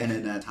 Yeah, okay. And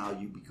then that's how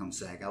you become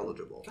SAG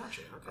eligible.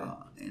 Gotcha. Okay.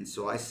 And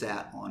so I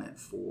sat on it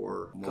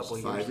for almost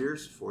Couple 5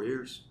 years, 4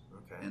 years.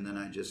 Okay. And then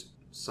I just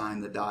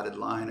signed the dotted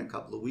line a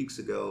couple of weeks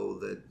ago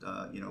that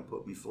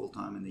put me full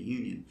time in the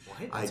union. Well,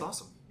 hey, that's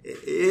awesome.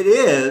 It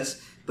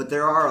is, but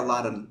there are a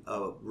lot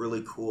of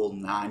really cool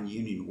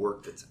non-union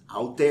work that's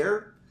out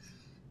there.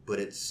 But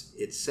it's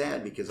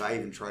sad because I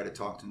even try to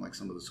talk to like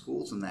some of the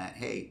schools and that,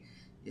 hey,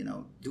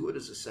 do it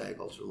as a SAG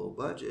ultra low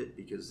budget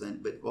because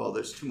then,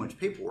 there's too much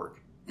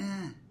paperwork.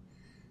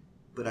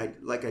 But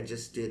I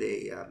just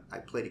did I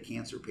played a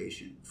cancer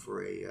patient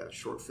for a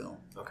short film.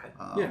 Okay.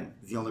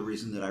 The only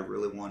reason that I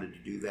really wanted to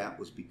do that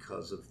was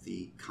because of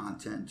the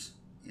content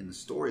in the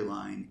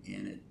storyline,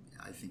 and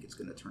I think it's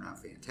going to turn out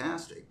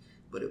fantastic.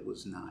 But it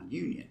was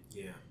non-union.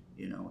 Yeah.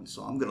 And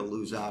so I'm going to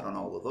lose out on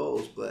all of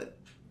those. But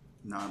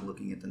now I'm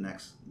looking at the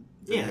next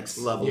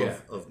level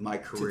of my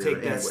career. To take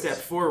that anyways. step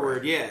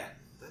forward, yeah.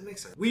 That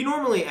makes sense. We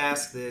normally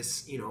ask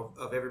this,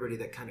 of everybody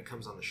that kind of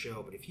comes on the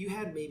show, but if you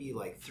had maybe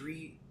like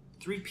three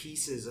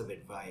pieces of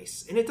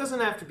advice, and it doesn't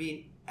have to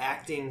be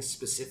acting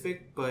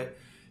specific, but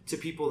to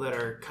people that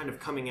are kind of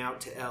coming out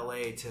to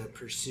LA to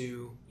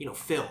pursue,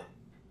 film,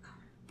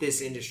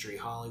 this industry,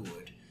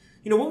 Hollywood,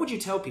 what would you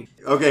tell people?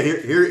 Okay,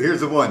 here's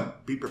the one.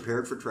 Be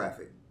prepared for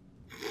traffic.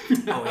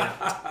 Oh,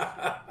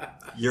 yeah.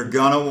 You're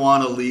going to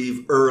want to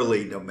leave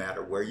early no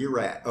matter where you're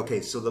at.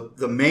 Okay, so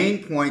the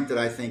main point that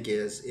I think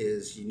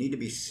is you need to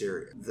be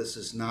serious. This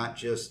is not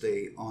just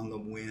on the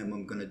whim,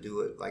 I'm going to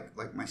do it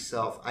like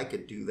myself. I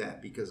could do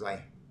that because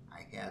I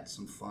had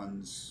some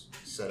funds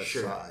set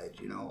aside.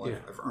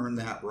 I've earned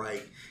that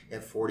right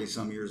at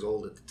 40-some years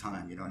old at the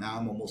time. Now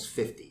I'm almost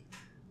 50.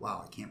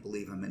 Wow, I can't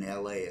believe I'm in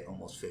LA at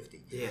almost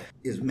 50. Yeah.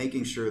 Is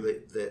making sure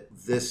that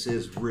this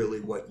is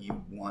really what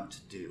you want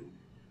to do.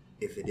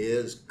 If it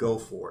is, go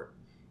for it.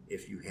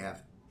 If you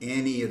have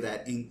any of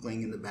that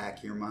inkling in the back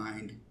of your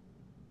mind,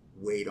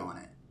 wait on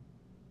it.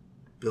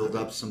 Build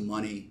up some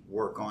money,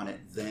 work on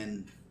it,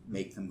 then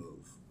make the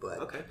move. But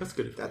okay, that's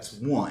good advice. That's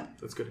one.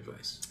 That's good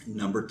advice.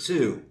 Number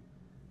 2,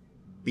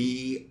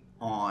 be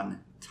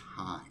on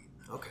time.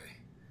 Okay.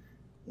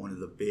 One of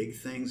the big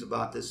things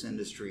about this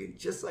industry,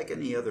 just like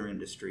any other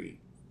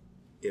industry,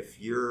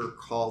 if your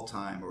call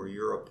time or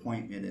your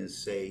appointment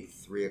is, say,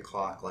 3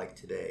 o'clock like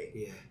today,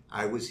 yeah.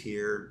 I was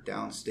here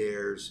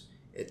downstairs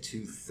at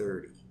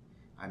 2:30.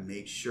 I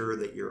make sure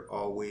that you're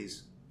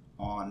always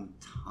on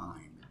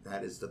time.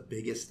 That is the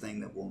biggest thing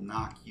that will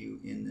knock you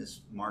in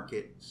this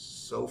market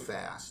so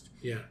fast.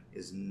 Yeah.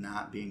 Is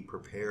not being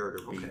prepared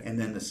or being. Okay. And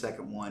then the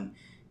second one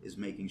is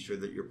making sure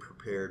that you're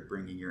prepared,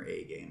 bringing your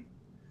A game.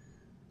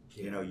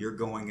 Yeah. You're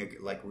going,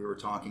 like we were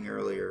talking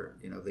earlier,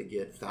 they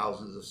get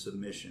thousands of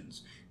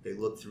submissions. They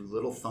look through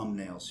little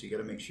thumbnails. So you got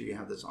to make sure you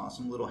have this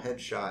awesome little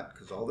headshot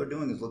because all they're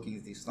doing is looking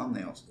at these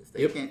thumbnails. If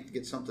they can't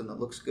get something that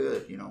looks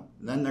good,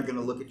 then they're going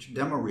to look at your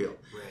demo reel.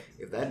 Right.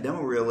 If that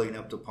demo reel ain't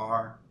up to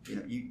par,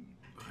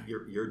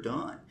 you're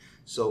done.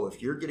 So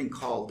if you're getting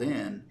called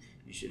in,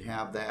 you should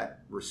have that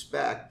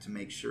respect to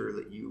make sure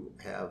that you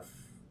have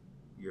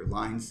your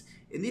lines.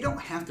 And they don't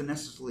have to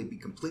necessarily be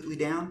completely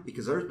down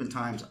because there's been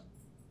times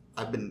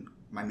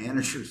my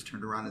manager's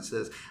turned around and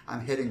says,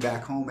 I'm heading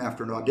back home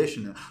after an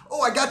audition. And,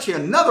 I got you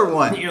another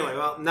one. You're like,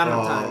 well, not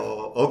enough time.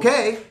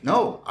 Okay.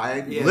 No,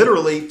 I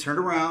literally turned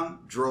around,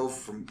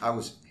 I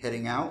was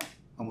heading out.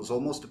 I was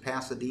almost to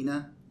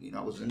Pasadena.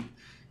 I was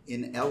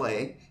in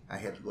LA. I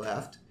had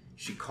left.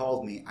 She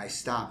called me. I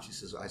stopped.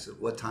 I said,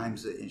 what time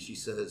is it? And she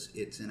says,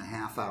 it's in a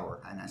half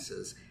hour. And I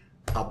says,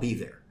 I'll be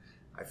there.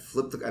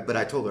 But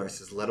I told her, I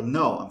says, let them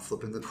know. I'm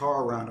flipping the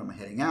car around. I'm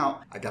heading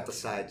out. I got the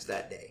sides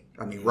that day.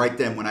 Right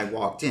then when I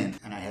walked in.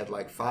 And I had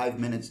like 5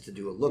 minutes to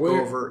do a look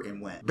over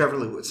and went.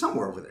 Beverly Woods,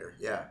 somewhere over there.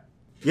 Yeah.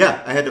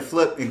 Yeah, I had to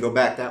flip and go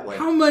back that way.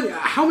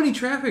 How many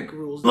traffic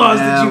laws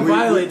did you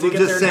violate to get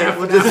there in half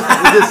an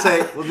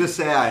hour? We'll just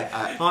say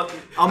I'll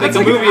make That's a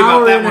like movie an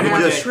hour about that and a one.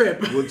 half One day.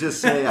 trip. We'll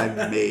just say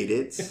I made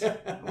it.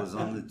 I was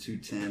on the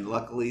 210.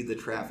 Luckily, the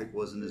traffic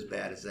wasn't as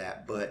bad as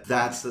that. But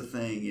that's the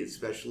thing,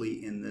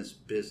 especially in this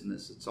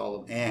business. It's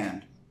all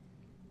and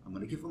I'm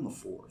going to give them a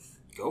fourth.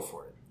 Go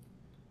for it.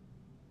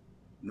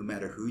 No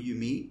matter who you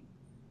meet,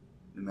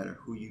 no matter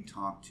who you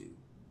talk to,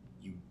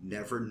 you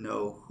never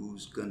know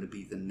who's going to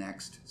be the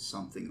next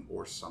something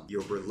or something.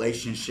 Your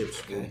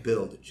relationships will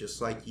build,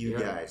 just like you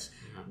guys.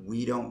 Yeah.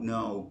 We don't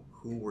know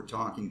who we're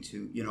talking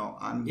to. You know,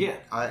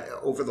 I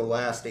over the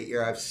last 8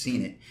 years, I've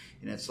seen it,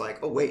 and it's like,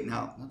 oh wait,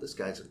 now this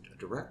guy's a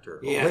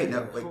director. Yeah. Oh wait,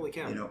 now Holy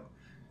cow. you know,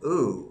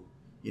 ooh.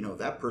 You know,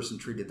 that person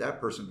treated that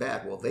person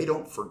bad. Well, they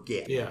don't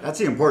forget. Yeah. That's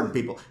the important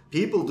people.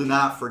 People do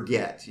not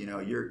forget. You know,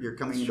 you're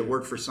coming into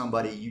work for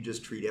somebody, you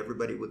just treat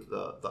everybody with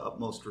the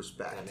utmost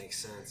respect. That makes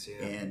sense,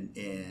 yeah.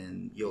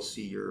 And you'll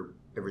see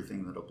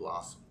everything that'll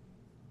blossom.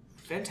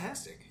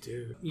 Fantastic.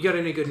 Dude. You got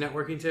any good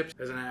networking tips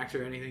as an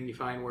actor? Anything you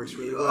find works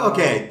really well?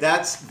 Okay,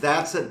 that's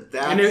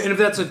and if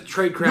that's a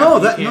trade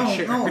craft,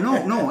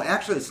 no.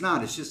 Actually, it's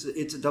not.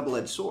 It's a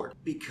double-edged sword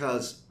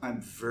because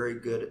I'm very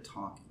good at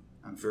talking.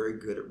 I'm very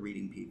good at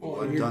reading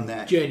people. I've done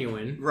that.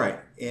 Genuine. Right.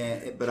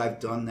 But I've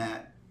done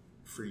that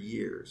for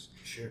years.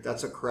 Sure.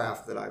 That's a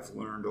craft that I've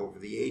learned over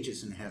the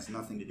ages and has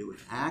nothing to do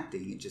with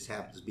acting. It just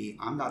happens to be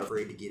I'm not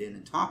afraid to get in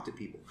and talk to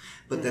people.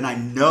 But then I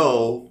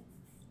know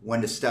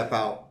when to step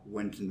out,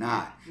 when to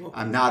not.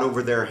 I'm not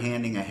over there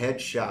handing a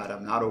headshot.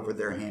 I'm not over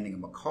there handing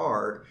them a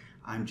card.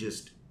 I'm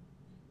just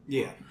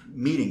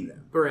meeting them.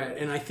 Brad,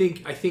 and I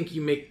think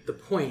you make the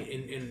point,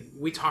 and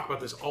we talk about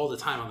this all the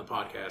time on the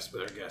podcast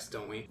with our guests,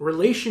 don't we?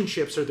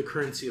 Relationships are the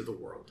currency of the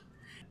world.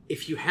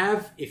 If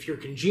you're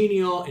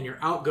congenial and you're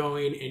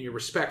outgoing and you're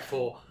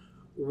respectful,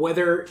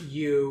 whether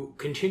you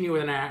continue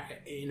in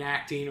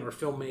acting or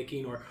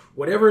filmmaking or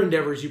whatever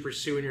endeavors you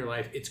pursue in your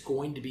life, it's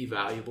going to be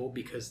valuable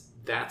because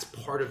that's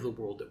part of the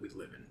world that we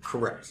live in.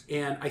 Correct.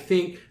 And I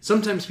think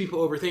sometimes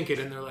people overthink it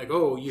and they're like,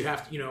 oh, you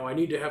have to, I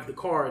need to have the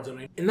cards.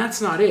 And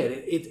that's not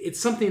it. It's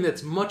something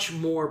that's much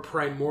more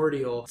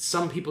primordial.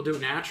 Some people do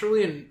it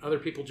naturally and other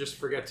people just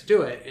forget to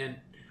do it. And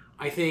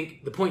I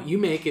think the point you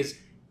make is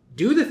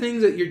do the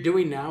things that you're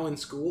doing now in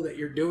school, that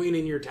you're doing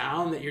in your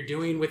town, that you're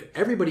doing with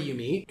everybody you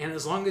meet. And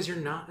as long as you're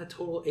not a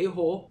total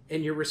a-hole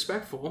and you're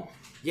respectful.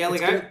 Yeah,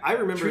 like I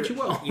remember, treat you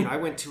well. I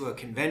went to a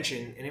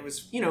convention and it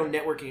was,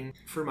 networking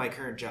for my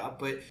current job.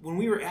 But when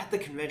we were at the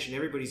convention,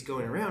 everybody's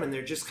going around and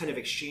they're just kind of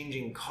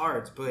exchanging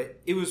cards. But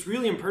it was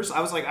really impersonal.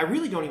 I was like, I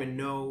really don't even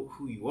know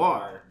who you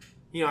are.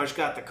 I just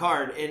got the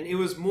card. And it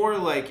was more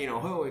like,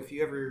 oh, if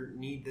you ever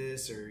need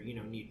this or,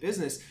 need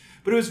business.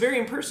 But it was very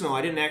impersonal.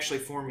 I didn't actually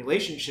form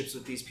relationships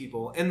with these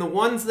people. And the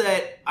ones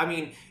that,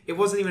 it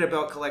wasn't even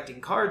about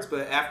collecting cards,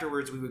 but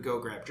afterwards we would go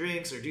grab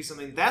drinks or do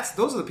something.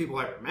 Those are the people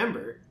I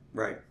remember.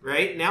 Right.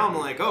 Right? Now I'm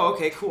like, oh,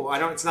 okay, cool.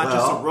 It's not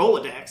just a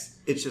Rolodex.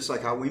 It's just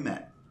like how we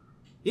met.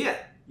 Yeah.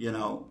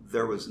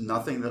 There was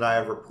nothing that I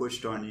ever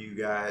pushed on you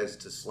guys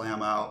to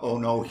slam out, oh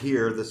no,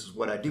 here, this is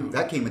what I do.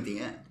 That came at the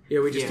end. Yeah,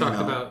 we just talked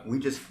about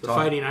the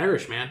Fighting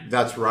Irish, man.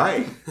 That's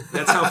right.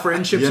 That's how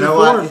friendships are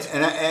formed.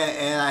 And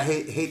I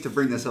hate to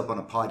bring this up on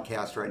a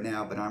podcast right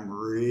now, but I'm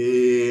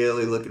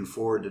really looking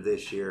forward to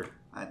this year.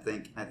 I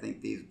think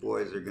these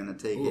boys are going to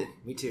take it.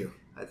 Me too.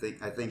 I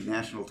think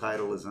national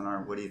title is in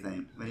our. What do you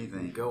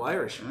think? Go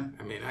Irish. Huh?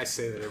 I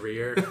say that every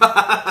year.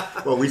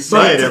 Well, we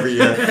say it every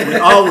year. We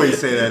always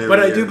say that every year. But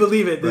I do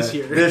believe it this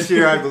year. This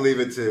year, I believe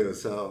it too.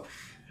 So,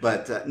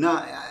 but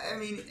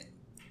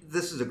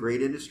this is a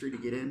great industry to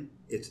get in.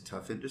 It's a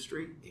tough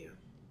industry. Yeah.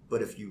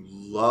 But if you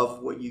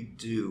love what you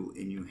do,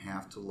 and you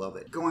have to love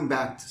it. Going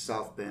back to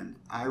South Bend,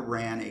 I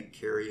ran a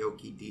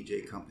karaoke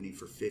DJ company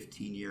for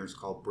 15 years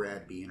called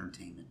Brad B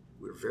Entertainment.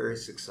 We were very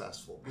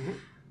successful. Mm-hmm.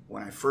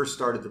 When I first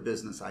started the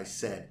business, I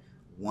said,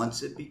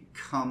 once it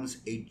becomes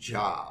a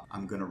job,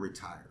 I'm going to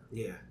retire.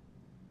 Yeah.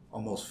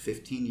 Almost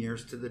 15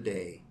 years to the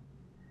day,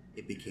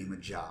 it became a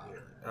job.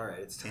 Yeah. All right,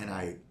 it's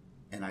time.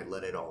 And I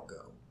let it all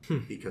go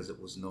because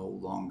it was no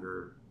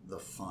longer the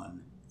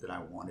fun that I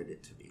wanted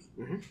it to be.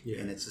 Mm-hmm. Yeah.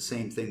 And it's the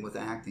same thing with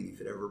acting.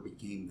 If it ever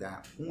became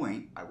that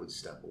point, I would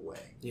step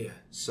away. Yeah.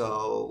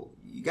 So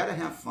you got to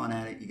have fun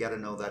at it. You got to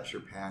know that's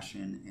your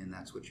passion and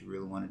that's what you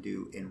really want to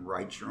do, and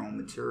write your own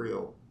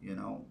material.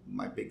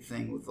 My big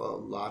thing with a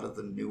lot of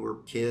the newer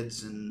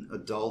kids and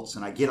adults,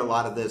 and I get a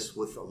lot of this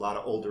with a lot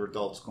of older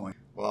adults going,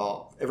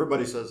 well,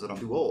 everybody says that I'm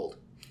too old.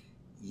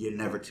 You're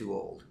never too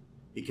old.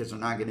 Because they're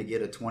not going to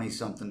get a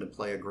 20-something to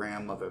play a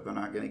grandmother. They're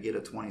not going to get a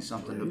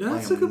 20-something to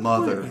play a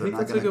mother. I think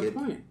that's a good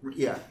point.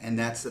 Yeah, and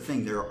that's the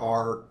thing. There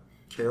are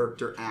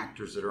character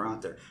actors that are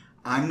out there.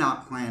 I'm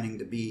not planning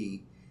to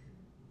be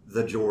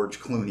the George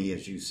Clooney,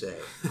 as you say.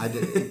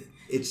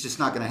 It's just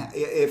not going to.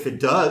 If it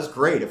does,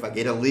 great. If I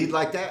get a lead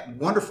like that,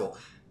 wonderful.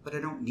 But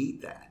I don't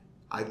need that.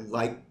 I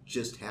like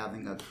just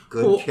having a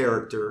good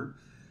character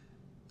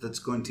that's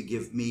going to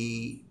give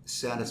me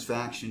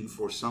satisfaction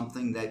for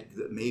something that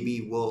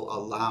maybe will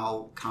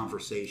allow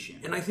conversation.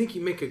 And I think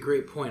you make a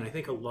great point. I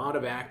think a lot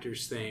of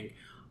actors think,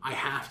 I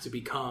have to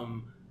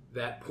become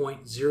that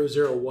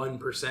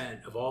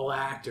 0.001% of all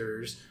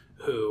actors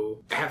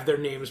who have their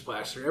names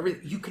plastered.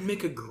 Everything. You can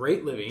make a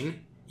great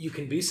living. You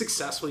can be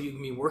successful. You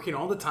can be working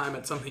all the time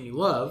at something you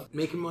love,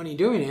 making money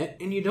doing it,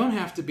 and you don't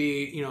have to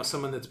be,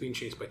 someone that's being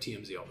chased by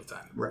TMZ all the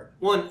time. Right.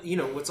 Well,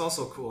 and, what's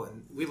also cool,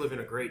 and we live in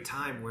a great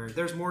time where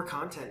there's more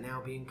content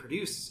now being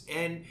produced,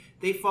 and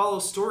they follow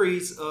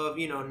stories of,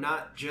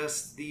 not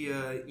just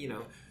the,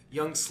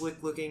 young,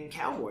 slick-looking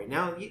cowboy.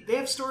 Now, they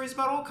have stories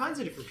about all kinds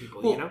of different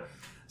people,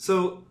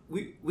 So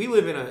we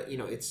live in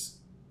this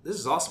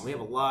is awesome. We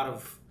have a lot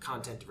of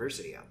content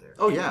diversity out there.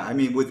 Oh, yeah. I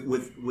mean,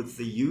 with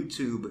the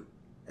YouTube...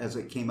 as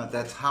it came out,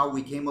 that's how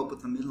we came up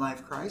with the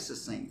midlife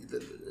crisis thing,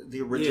 the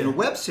original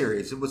web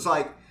series. It was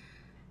like,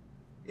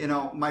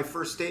 my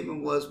first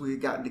statement was we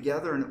had gotten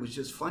together and it was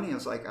just funny. I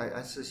was like,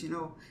 I says,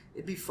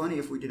 it'd be funny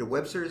if we did a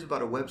web series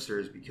about a web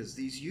series because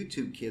these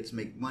YouTube kids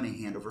make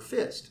money hand over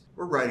fist.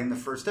 We're writing the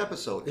first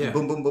episode. And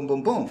boom, boom, boom,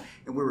 boom, boom.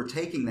 And we were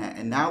taking that.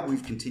 And now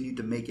we've continued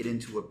to make it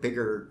into a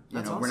bigger,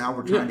 awesome.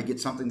 we're trying to get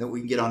something that we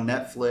can get on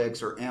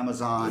Netflix or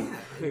Amazon.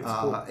 Yeah,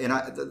 cool. And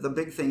the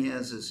big thing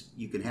is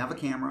you can have a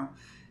camera.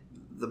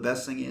 The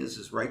best thing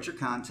is write your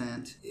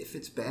content. If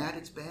it's bad,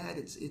 it's bad.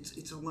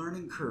 It's a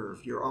learning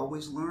curve. You're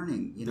always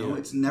learning.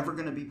 It's never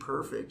going to be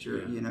perfect.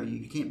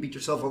 You can't beat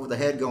yourself over the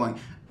head going,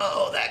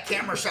 oh, that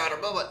camera shot or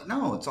blah blah.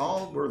 No, it's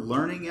all we're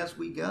learning as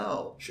we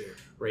go. Sure.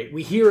 Right.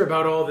 We hear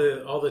about all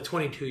the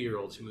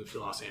 22-year-olds who move to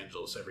Los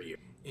Angeles every year.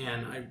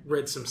 And I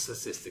read some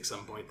statistics at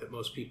some point that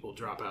most people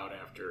drop out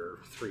after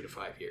 3 to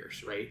 5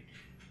 years, right?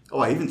 Oh,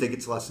 I even think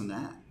it's less than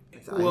that.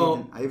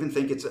 I even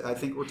think I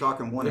think we're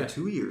talking 1 or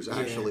 2 years,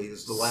 actually,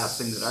 is the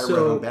last thing that I read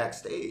on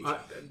Backstage.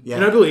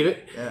 And I believe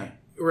it. Yeah.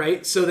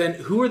 Right? So then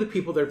who are the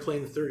people that are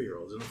playing the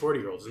 30-year-olds and the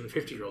 40-year-olds and the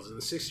 50-year-olds and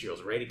the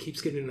 60-year-olds, right? It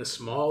keeps getting a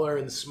smaller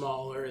and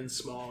smaller and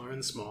smaller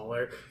and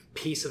smaller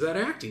piece of that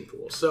acting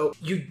pool. So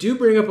you do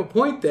bring up a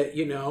point that,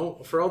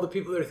 for all the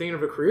people that are thinking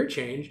of a career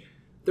change,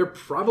 they're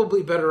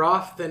probably better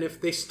off than if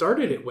they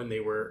started it when they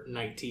were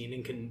 19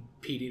 and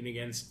competing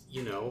against,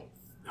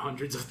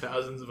 hundreds of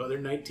thousands of other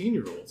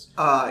 19-year-olds.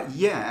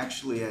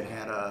 Actually, I'd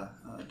had a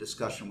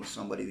discussion with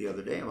somebody the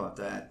other day about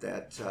that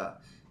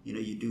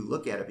you do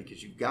look at it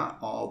because you've got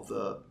all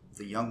the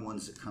young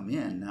ones that come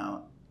in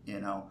now,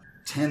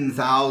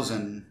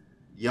 10,000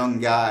 young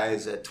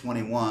guys at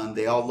 21,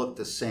 they all look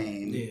the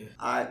same.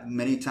 Yeah.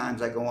 Many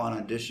times I go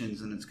on auditions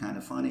and it's kind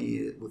of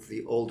funny with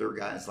the older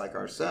guys like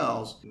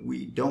ourselves,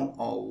 we don't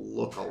all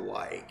look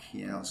alike.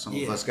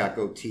 Some of us got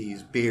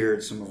goatees,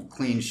 beards, some of them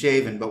clean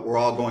shaven, but we're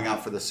all going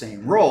out for the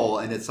same role.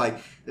 And it's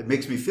like, it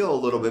makes me feel a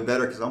little bit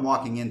better because I'm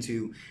walking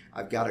into,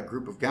 I've got a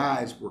group of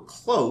guys, we're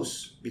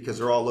close because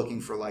they're all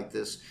looking for like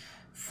this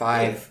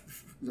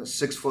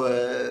 6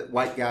 foot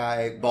white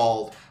guy,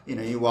 bald.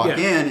 You walk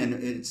in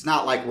and it's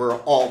not like we're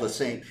all the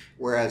same.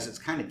 Whereas it's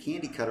kind of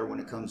candy cutter when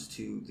it comes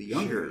to the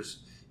youngers.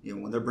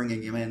 When they're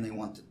bringing them in, they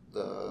want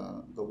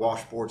the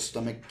washboard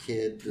stomach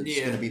kid that's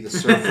going to be the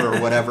surfer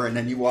or whatever. And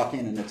then you walk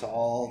in and it's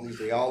all these.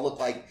 They all look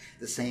like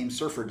the same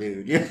surfer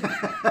dude.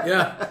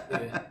 Yeah.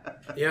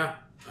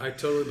 I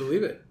totally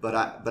believe it.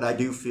 But I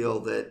do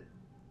feel that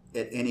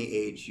at any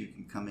age you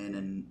can come in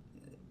and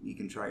you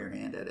can try your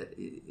hand at it.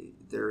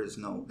 There is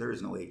no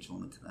age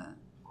limit to that.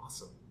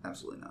 Awesome.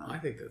 Absolutely not. I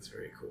think that's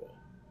very cool.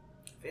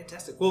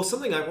 Fantastic. Well,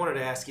 something I wanted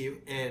to ask you,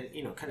 and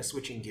kind of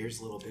switching gears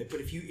a little bit, but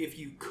if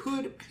you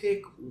could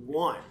pick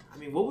one,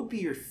 what would be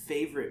your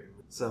favorite?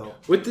 So,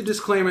 with the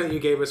disclaimer that you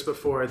gave us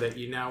before that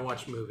you now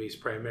watch movies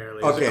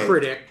primarily as a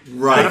critic,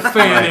 right, not a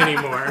fan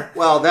anymore.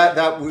 Well,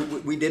 that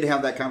we did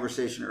have that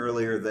conversation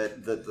earlier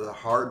that the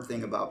hard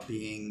thing about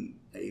being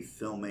a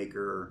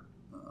filmmaker,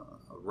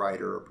 a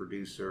writer, a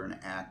producer, an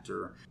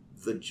actor,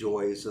 the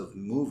joys of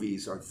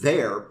movies are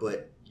there,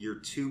 but you're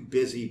too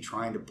busy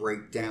trying to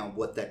break down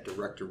what that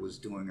director was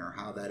doing or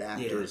how that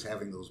actor is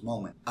having those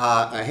moments.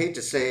 I hate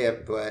to say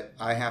it, but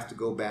I have to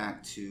go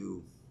back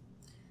to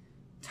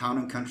Town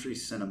and Country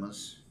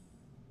Cinemas.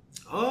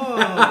 Oh,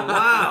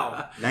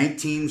 wow.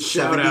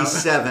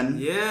 1977.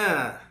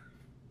 Yeah.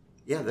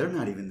 Yeah, they're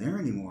not even there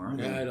anymore, are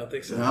they? Yeah, I don't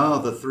think so.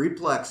 No, the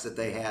threeplex that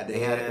they had.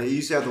 They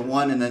used to have the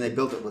one, and then they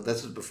built it. Well,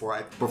 this is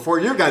before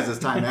your guys'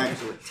 time,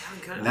 actually.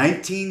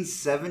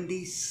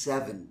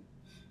 1977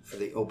 for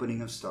the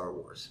opening of Star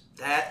Wars.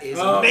 That is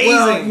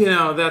amazing.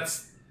 Well,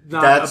 that's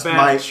not a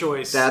bad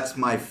choice. That's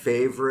my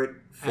favorite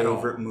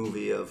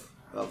movie of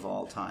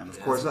all time.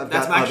 Of course, I've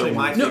got other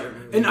my ones. favorite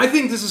movie. And I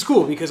think this is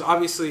cool because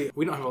obviously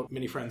we don't have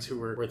many friends who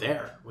were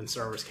there when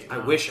Star Wars came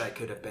out. I wish I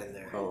could have been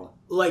there. Oh.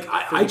 Like,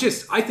 I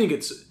think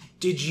it's...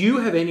 Did you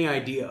have any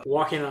idea,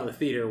 walking out of the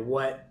theater,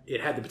 what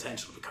it had the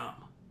potential to become?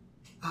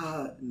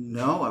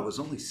 No, I was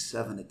only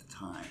 7 at the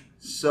time.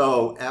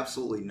 So,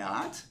 absolutely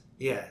not.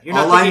 Yeah.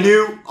 All I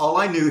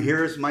knew,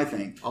 here's my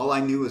thing. All I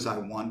knew is I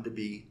wanted to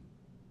be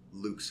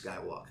Luke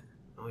Skywalker.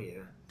 Oh,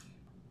 yeah.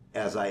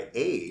 As I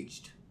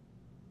aged,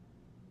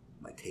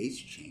 my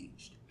taste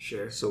changed.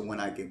 Sure. So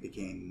when I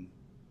became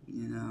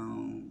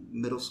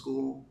middle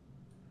school,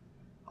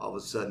 all of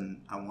a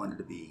sudden I wanted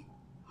to be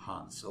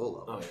Han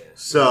Solo. Oh, yeah.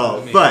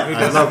 So, but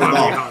I love them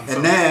all.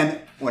 And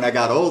then when I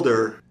got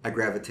older, I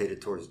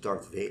gravitated towards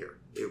Darth Vader.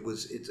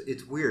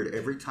 It's weird.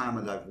 Every time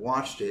that I've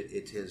watched it,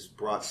 it has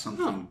brought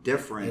something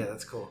different. Yeah,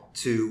 that's cool.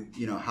 To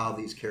how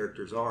these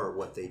characters are,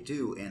 what they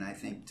do, and I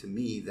think to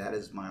me that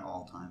is my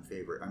all-time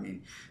favorite. I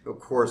mean, of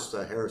course,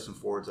 Harrison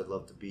Ford's I'd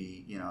love to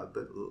be,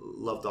 but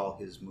loved all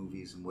his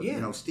movies and what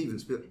Steven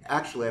Spielberg.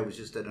 Actually, I was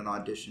just at an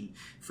audition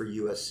for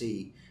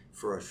USC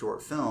for a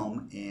short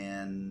film,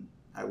 and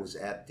I was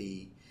at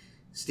the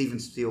Steven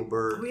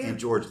Spielberg and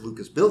George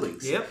Lucas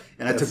buildings. Yep.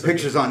 And I took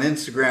pictures on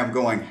Instagram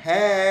going,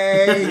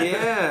 hey,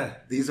 yeah,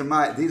 these are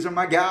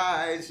my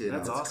guys.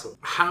 That's awesome.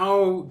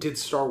 How did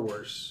Star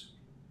Wars,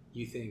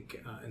 you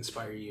think,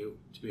 inspire you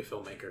to be a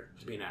filmmaker,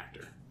 to be an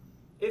actor?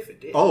 If it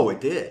did. Oh,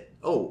 it did.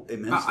 Oh,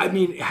 immensely. I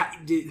mean,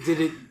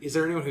 did it? Is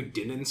there anyone who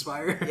didn't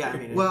inspire? Yeah, I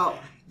mean, well,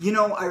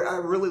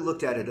 I really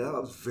looked at it. I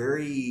was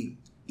very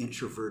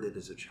introverted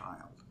as a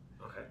child.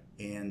 Okay.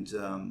 And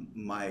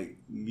my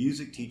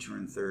music teacher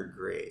in third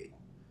grade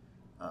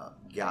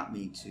got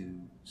me to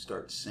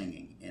start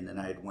singing, and then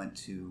I had went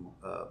to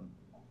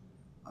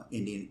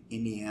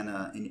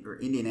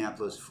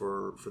Indianapolis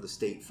for the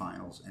state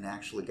finals, and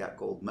actually got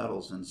gold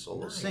medals in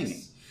solo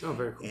singing. Oh,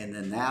 very cool. And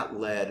then that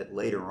led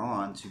later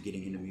on to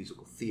getting into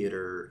musical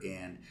theater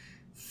and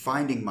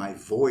finding my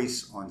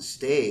voice on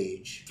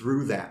stage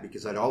through that,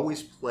 because I'd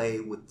always play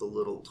with the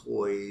little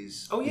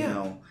toys. Oh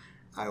yeah.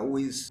 I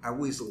always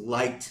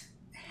liked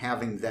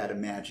having that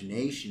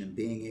imagination and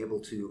being able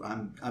to.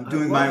 I'm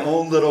doing my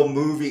own little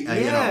movie.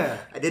 Yeah.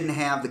 I didn't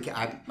have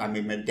my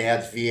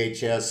dad's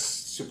VHS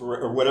super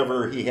or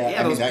whatever he had.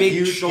 Yeah, those big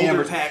huge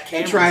shoulder pack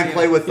cameras. I try and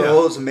play with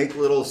those and make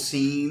little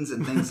scenes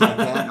and things like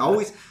that. And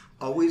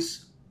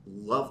always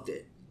loved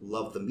it.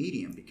 Loved the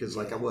medium, because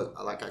like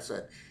I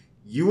said,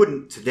 you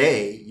wouldn't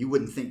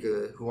think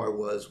of who I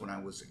was when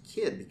I was a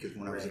kid, because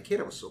when I was a kid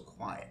I was so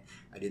quiet.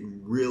 I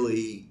didn't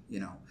really,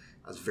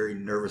 I was very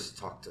nervous to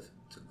talk to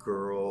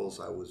girls.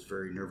 I was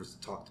very nervous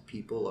to talk to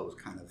people. I was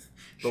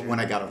but when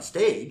I got on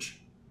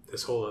stage,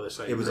 this whole other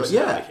side, it was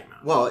came out.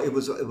 Well, it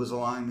was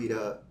allowing me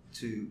to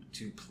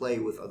play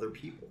with other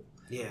people.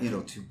 Yeah.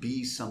 To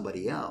be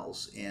somebody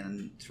else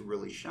and to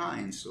really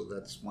shine. So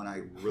that's when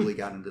I really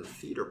got into the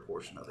theater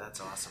portion of it.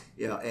 That's awesome.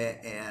 Yeah,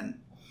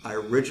 and I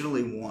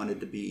originally wanted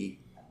to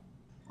be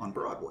on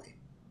Broadway.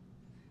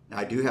 Now,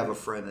 I do have a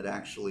friend that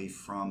actually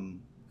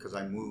because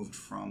I moved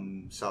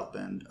from South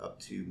Bend up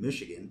to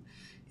Michigan,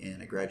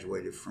 and I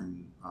graduated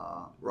from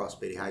Ross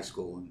Beatty High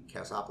School in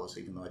Cassopolis,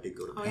 even though I did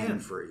go to Penn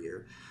for a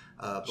year.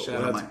 But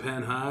shout out to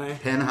Penn High.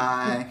 Penn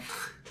High,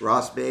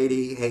 Ross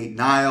Beatty, hey,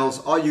 Niles,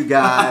 all you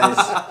guys.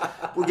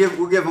 we'll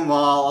give them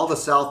all the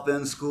South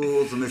Bend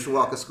schools, the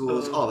Mishawaka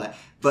schools, all that.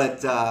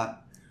 But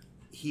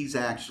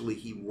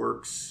he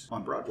works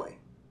on Broadway.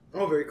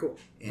 Oh, very cool.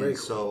 And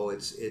so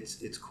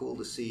it's cool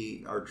to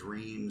see our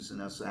dreams and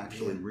us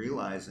actually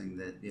realizing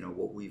that,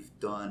 what we've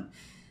done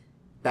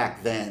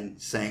back then,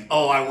 saying,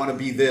 oh, I want to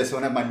be this, I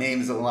want to have my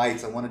name in the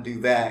lights, I want to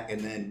do that,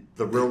 and then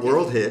the real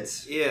world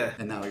hits,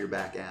 and now you're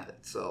back at it.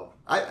 So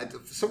I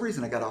for some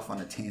reason I got off on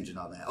a tangent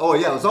on that. Oh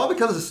yeah, it was all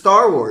because of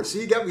Star Wars. So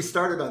you got me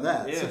started on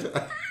that.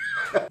 Yeah.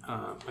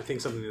 I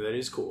think something that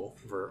is cool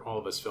for all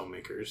of us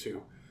filmmakers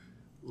who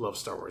love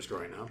Star Wars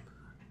growing up.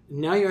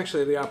 Now you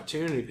actually have the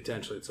opportunity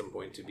potentially at some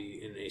point to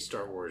be in a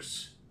Star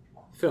Wars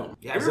film.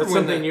 Yeah, is that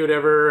something you would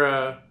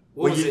ever?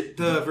 What was it?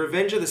 The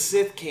Revenge of the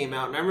Sith came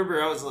out, and I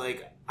remember I was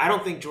like, I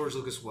don't think George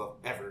Lucas will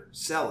ever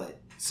sell it.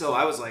 So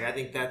I was like, I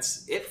think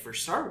that's it for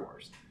Star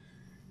Wars.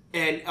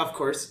 And of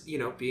course,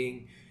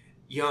 being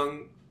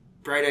young,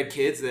 bright-eyed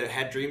kids that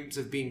had dreams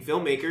of being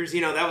filmmakers,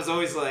 that was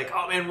always like,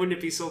 oh man, wouldn't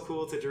it be so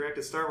cool to direct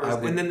a Star Wars?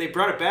 And then they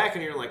brought it back,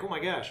 and you're like, oh my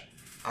gosh.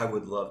 I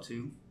would love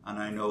to, and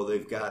I know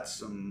they've got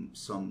some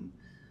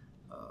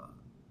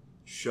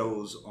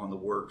shows on the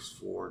works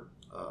for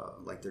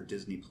like their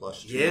Disney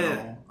Plus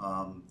channel.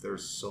 Yeah.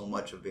 There's so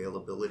much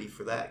availability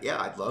for that.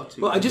 Yeah, I'd love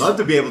to. Well, I'd love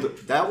to be able to.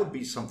 That would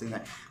be something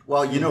that.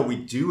 Well, we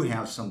do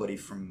have somebody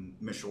from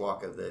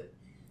Mishawaka that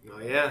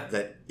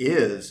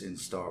is in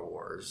Star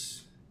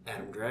Wars.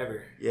 Adam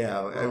Driver.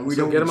 Yeah, we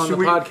don't get him on the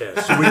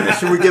podcast.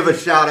 Should we give a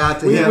shout out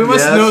to him? We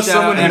must know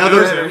someone.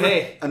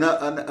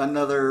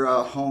 Another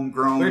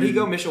homegrown. Where'd he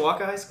go?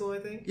 Mishawaka High School, I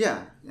think.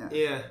 Yeah.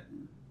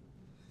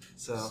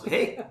 So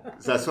hey,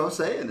 that's what I'm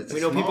saying. It's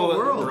we know people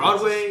world. At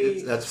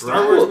Broadway. That's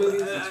Star right. Wars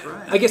movies. That's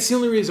right. I guess the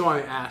only reason why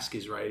I ask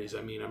is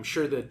I'm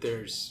sure that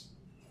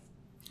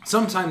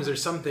sometimes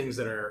there's some things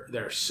that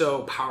are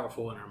so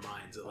powerful in our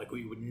minds that like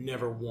we would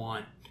never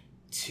want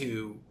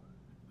to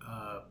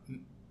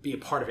be a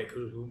part of it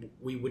because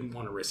we wouldn't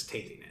want to risk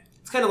taking it.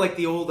 It's kind of like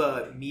the old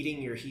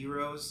meeting your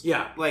heroes.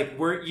 Yeah. Like,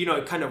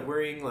 kind of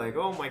worrying, like,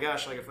 oh my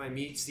gosh, like, if I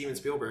meet Steven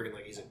Spielberg and,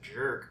 like, he's a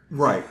jerk.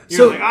 Right.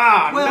 You're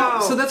like, no.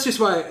 So that's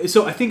just why.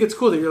 So I think it's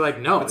cool that you're like,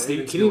 no,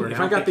 if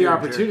I got the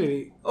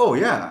opportunity. Oh,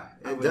 yeah.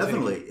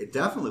 It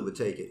definitely would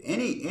take it.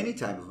 Any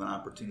type of an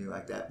opportunity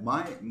like that.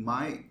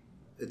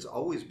 it's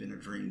always been a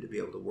dream to be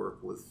able to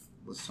work with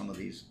some of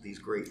these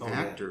great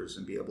actors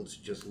and be able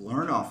to just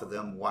learn off of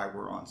them while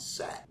we're on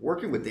set.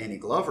 Working with Danny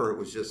Glover, it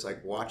was just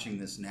like watching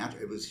this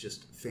natural. It was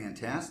just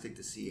fantastic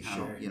to see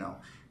how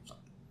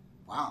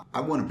wow,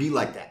 I want to be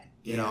like that.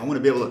 You know, I want to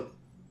be able to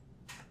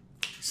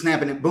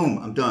snapping it, boom,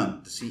 I'm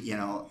done. To see,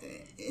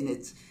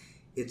 and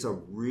it's a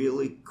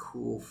really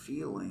cool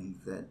feeling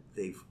that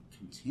they've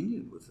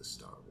continued with the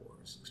Star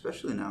Wars,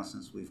 especially now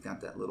since we've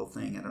got that little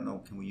thing. I don't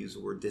know, can we use the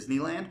word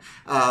Disneyland?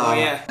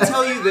 I'll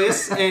tell you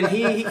this, and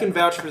he can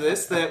vouch for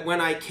this, that when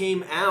I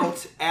came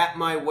out at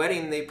my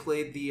wedding, they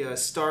played the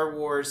Star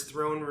Wars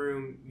throne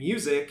room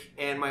music,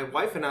 and my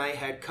wife and I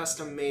had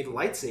custom-made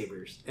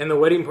lightsabers. And the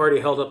wedding party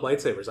held up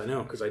lightsabers. I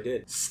know, because I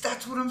did.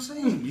 That's what I'm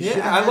saying.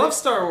 I love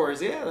Star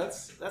Wars. Yeah,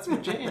 that's my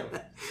jam.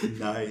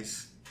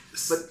 Nice.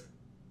 But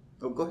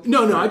go ahead.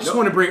 No, I just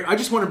want to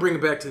bring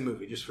it back to the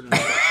movie, just for now.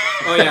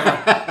 Oh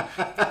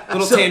yeah,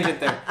 little tangent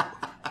there.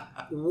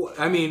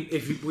 I mean,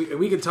 if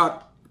we could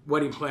talk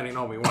wedding planning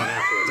all we want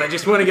afterwards. I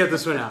just want to get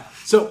this one out.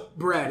 So,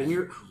 Brad,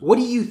 what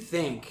do you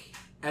think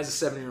as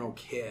a 7-year-old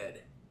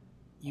kid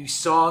you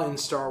saw in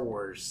Star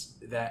Wars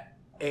that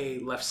A,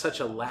 left such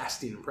a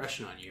lasting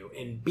impression on you,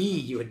 and B,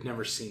 you had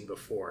never seen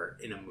before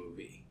in a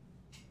movie?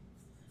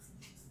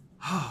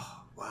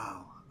 Oh,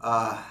 wow.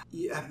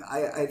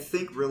 I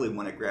think really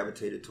when I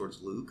gravitated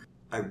towards Luke,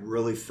 I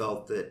really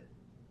felt that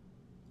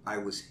I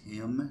was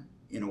him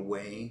in a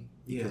way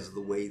because of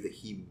the way that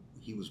he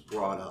was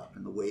brought up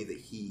and the way that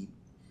he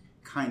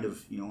kind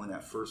of, in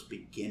that first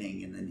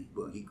beginning, and then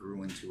he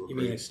grew into a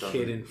great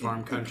kid in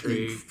farm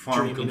country,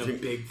 dreaming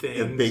of big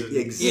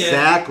things.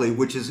 Exactly,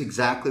 which is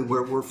exactly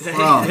where we're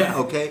from.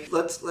 Okay,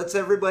 let's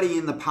everybody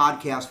in the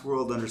podcast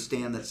world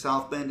understand that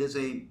South Bend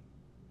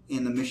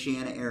in the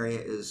Michiana area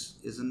is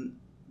a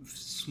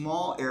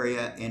small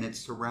area, and it's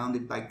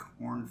surrounded by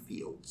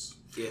cornfields.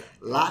 Yeah,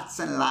 lots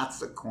and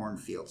lots of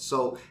cornfields.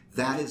 So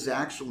that is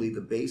actually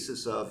the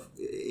basis of,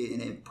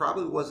 and it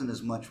probably wasn't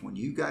as much when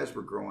you guys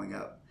were growing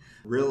up.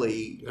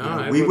 Really,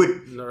 we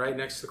would right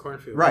next to the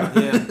cornfield. Right.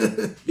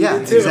 Yeah,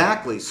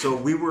 exactly. So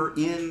we were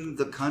in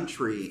the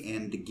country,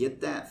 and to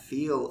get that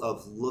feel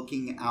of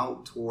looking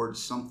out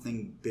towards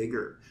something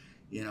bigger,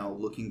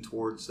 looking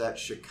towards that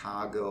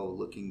Chicago,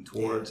 looking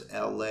towards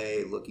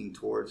LA, looking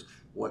towards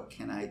what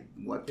can I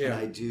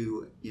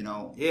do,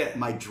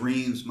 my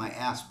dreams, my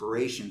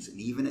aspirations, and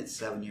even at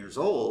 7 years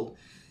old,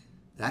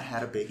 that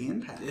had a big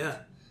impact. Yeah.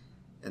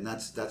 And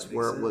that's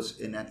where it was,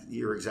 and that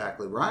you're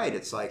exactly right.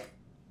 It's like,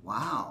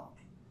 wow,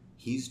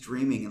 he's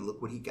dreaming, and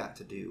look what he got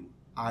to do.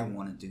 I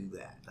want to do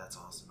that. That's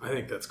awesome. I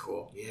think that's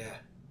cool. Yeah.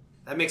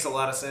 That makes a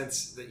lot of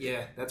sense.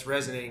 That's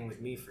resonating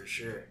with me for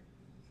sure.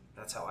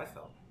 That's how I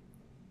felt.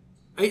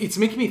 It's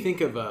making me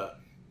think of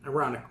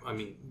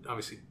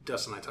obviously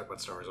Dustin and I talk about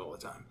Star Wars all the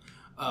time.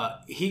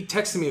 He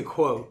texted me a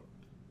quote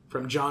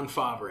from Jon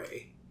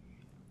Favreau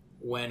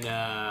when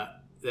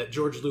that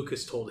George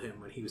Lucas told him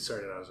when he was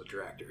started out as a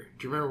director.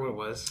 Do you remember what it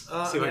was?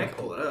 See if I can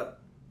pull it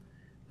up.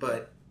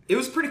 But it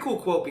was a pretty cool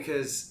quote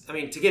because,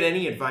 to get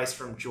any advice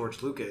from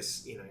George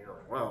Lucas, you're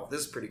like, wow,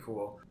 this is pretty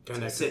cool.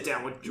 To sit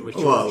down with George.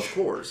 Well, of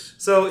course.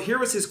 So here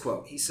was his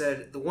quote. He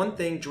said, "The one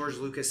thing George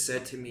Lucas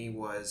said to me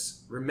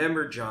was,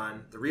 remember,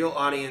 John, the real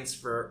audience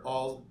for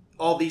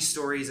all these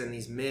stories and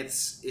these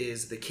myths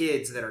is the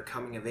kids that are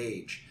coming of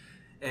age."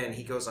 And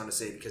he goes on to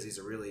say, because he's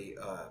a really,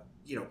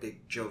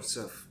 big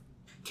Joseph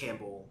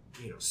Campbell,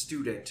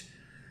 student.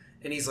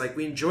 And he's like,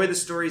 we enjoy the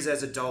stories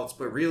as adults,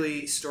 but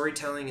really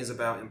storytelling is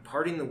about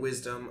imparting the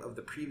wisdom of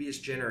the previous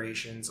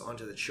generations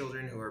onto the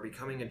children who are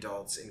becoming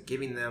adults and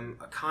giving them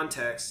a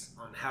context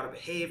on how to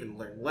behave and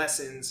learn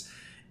lessons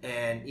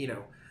and,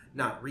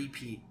 not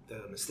repeat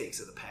the mistakes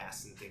of the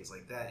past and things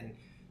like that. And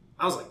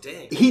I was like,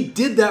 dang. He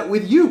did that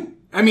with you.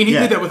 He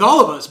did that with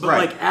all of us.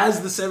 But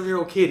as the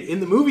 7-year-old kid in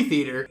the movie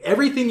theater,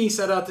 everything he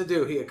set out to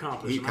do, he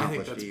accomplished. I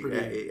think that's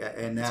pretty.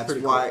 And that's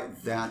why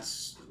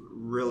that's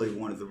really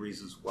one of the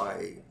reasons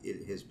why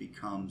it has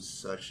become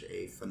such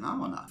a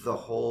phenomenon. The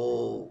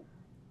whole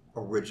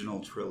original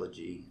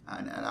trilogy,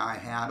 and I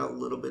had a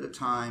little bit of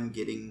time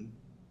getting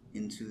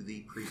into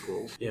the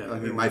prequels. Yeah,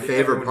 my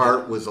favorite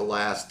part was the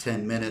last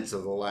 10 minutes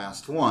of the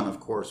last one,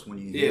 of course, when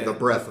you hear the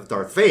breath of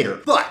Darth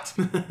Vader. But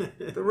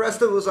the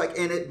rest of it was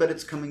but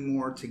it's coming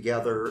more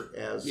together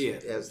as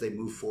they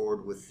move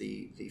forward with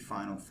the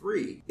final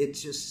three.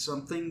 It's just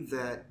something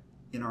that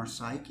in our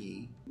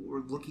psyche,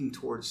 we're looking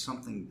towards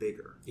something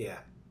bigger. Yeah.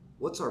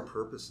 What's our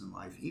purpose in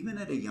life? Even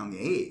at a young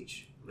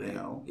age, right.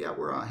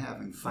 We're all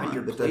having fun, Find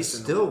your but place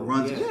that still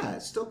runs. Yeah.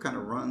 It still kind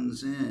of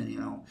runs in.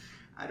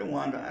 I don't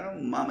want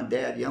mom and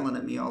dad yelling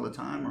at me all the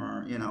time,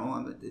 or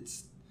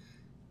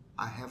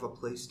I have a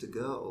place to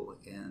go,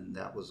 and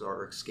that was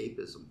our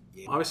escapism.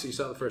 Yeah. Obviously, you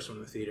saw the first one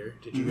in the theater.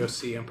 Did you go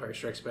see Empire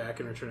Strikes Back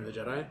and Return of the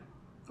Jedi?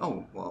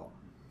 Oh well.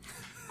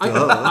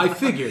 I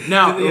figured.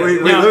 Now, did you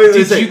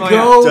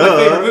go? My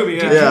favorite movie.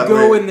 Did you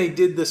go when they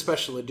did the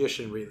special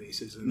edition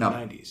releases in the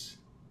 90s?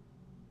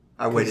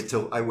 I waited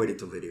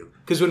till video.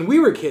 Because when we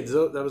were kids,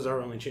 that was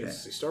our only chance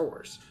to see Star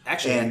Wars.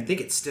 Actually, I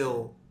think it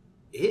still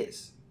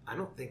is. I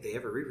don't think they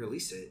ever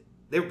re-released it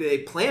They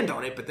planned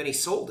on it, but then he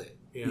sold it.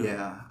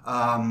 Yeah. So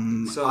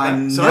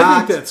I'm so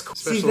not, I think that's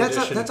see, special that's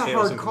edition a pales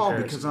hard in call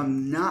comparison. because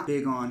I'm not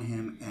big on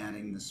him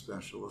adding the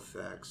special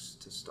effects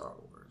to Star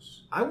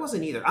Wars. I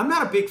wasn't either. I'm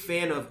not a big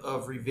fan of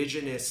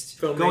revisionist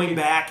Filmmaking? going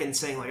back and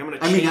saying like I'm going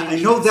to I change. mean, I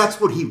know that's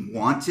what he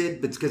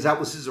wanted, but because that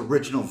was his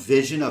original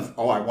vision of,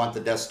 I want the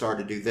Death Star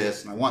to do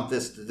this, and I want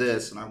this to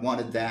this, and I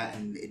wanted that,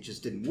 and it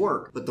just didn't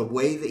work. But the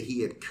way that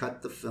he had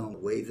cut the film, the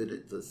way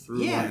that the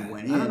through line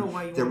went in, I don't know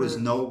why there was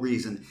no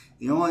reason.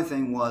 The only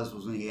thing was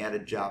when he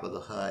added Jabba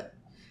the Hutt.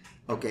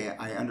 Okay,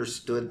 I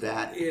understood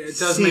that it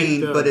does scene,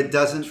 make the but it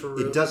doesn't.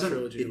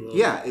 trilogy a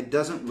little It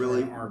doesn't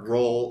really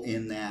roll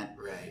in that.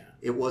 Right.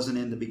 It wasn't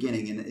in the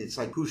beginning, and it's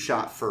like who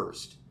shot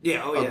first.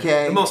 Yeah. Oh yeah.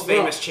 Okay. The most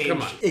famous Well, change.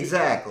 come on.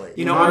 Exactly.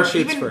 You know, Ron or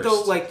shoots even first.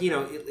 though, like, you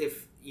know,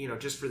 if you know,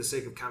 just for the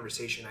sake of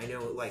conversation, I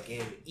know, like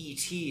in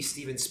E.T.,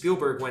 Steven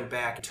Spielberg went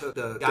back and took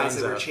the guys Guns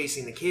that were out.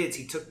 chasing the kids.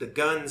 He took the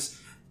guns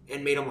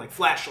and made them like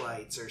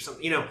flashlights or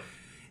something. You know,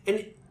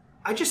 and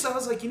I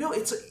was like, you know,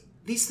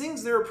 these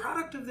things, they're a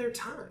product of their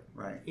time.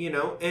 Right. You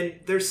know, and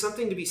there's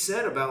something to be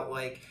said about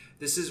like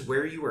this is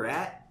where you were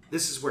at.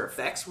 This is where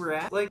effects were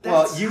at. Like,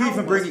 Well, that's you how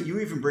even it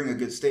was. bring a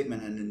good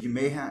statement in, and you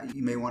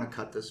may want to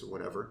cut this or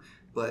whatever.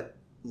 But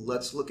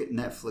let's look at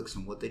Netflix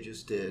and what they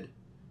just did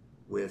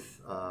with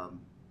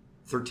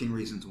 13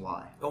 Reasons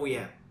Why. Oh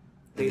yeah,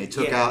 And they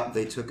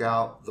took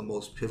out the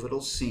most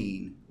pivotal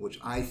scene, which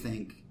I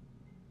think,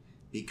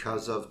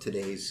 because of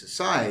today's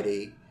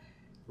society,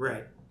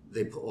 right.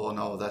 they put, oh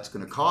no, that's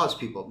going to cause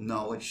people.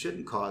 No, it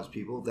shouldn't cause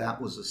people.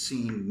 That was a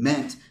scene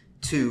meant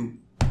to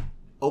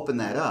open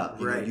that up.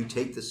 You know, Right. you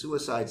take the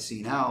suicide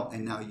scene out,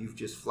 and now you've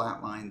just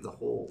flatlined the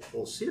whole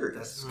series.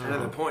 That's kind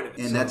of the point of it.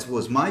 And So- that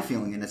was my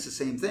feeling, and it's the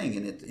same thing.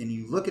 And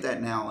you look at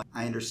that now,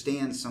 I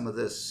understand some of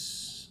this.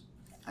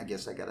 I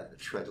guess I gotta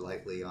tread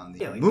lightly on the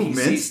like PC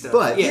movements, stuff.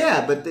 but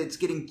Yeah. but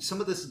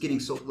some of this is getting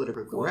so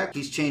politically correct.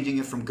 He's changing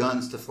it from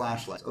guns to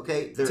flashlights.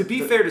 Okay, To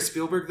be fair to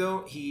Spielberg,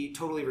 though, he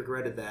totally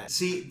regretted that.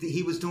 see,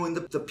 he was doing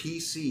the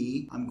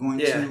PC. I'm going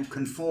Yeah. to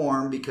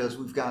conform because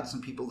we've got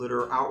some people that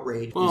are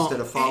outraged Well,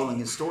 instead of following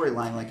his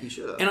storyline like he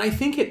should have. And I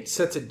think it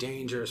sets a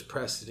dangerous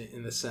precedent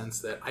in the sense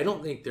that I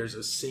don't think there's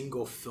a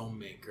single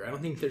filmmaker, I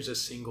don't think there's a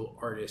single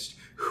artist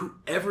who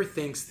ever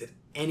thinks that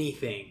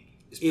anything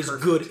is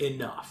perfect. good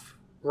enough.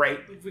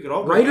 Right? If we could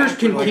all go Writers back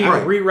can to, like, keep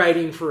Right.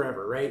 rewriting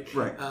forever, right?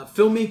 Right.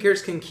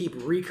 Filmmakers can keep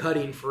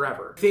recutting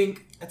forever. I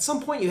think at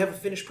some point you have a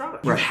finished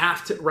product. you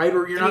have to, right?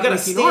 Or you're And not you gotta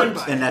making stand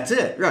art. by And that's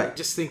it, I right?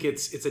 just think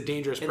it's a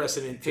dangerous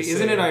precedent. To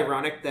Isn't say, it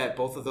ironic that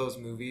both of those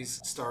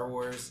movies, Star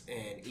Wars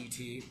and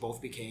E.T.,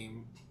 both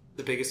became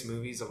the biggest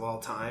movies of all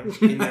time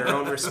in their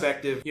own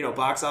respective,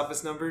 box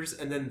office numbers,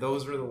 and then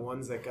those were the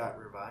ones that got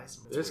revised?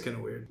 That's kind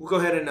of weird. We'll go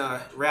ahead and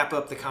wrap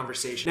up the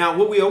conversation. Now,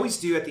 what we always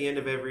do at the end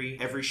of every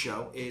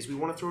show is we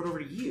want to throw it over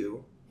to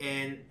you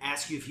and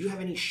ask you if you have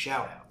any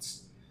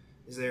shout-outs.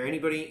 Is there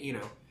anybody,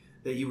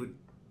 that you would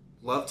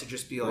love to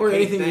just be like, Or hey,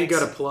 anything thanks. you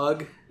got to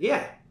plug.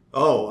 Yeah.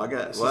 Oh, I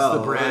got is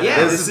the Brad.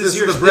 Yeah, this is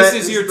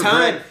your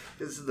time.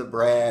 This is the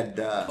Brad.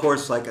 Of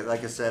course, like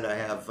I said, I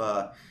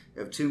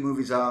have 2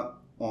 movies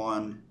out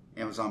on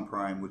Amazon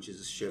Prime, which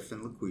is Schiff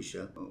and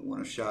LaQuisha. I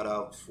want to shout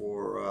out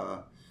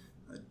for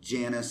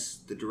Janice,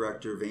 the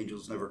director of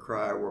Angels Never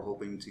Cry. We're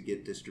hoping to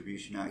get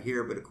distribution out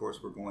here, but of course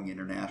we're going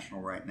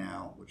international right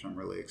now, which I'm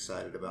really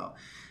excited about.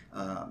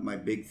 My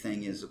big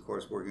thing is, of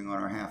course, working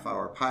on our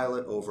half-hour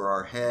pilot, Over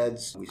Our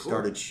Heads. We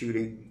started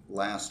shooting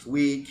last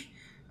week.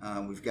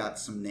 We've got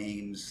some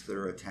names that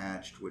are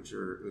attached, which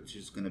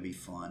is going to be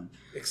fun.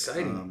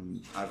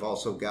 Exciting. I've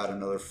also got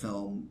another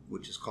film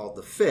which is called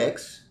The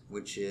Fix,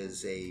 which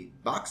is a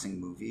boxing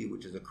movie,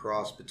 which is a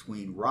cross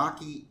between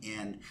Rocky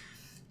and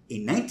a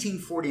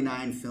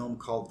 1949 film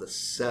called The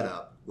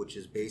Setup, which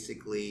is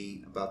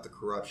basically about the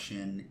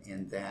corruption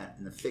and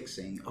the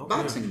fixing of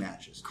boxing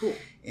matches. Cool.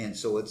 And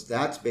so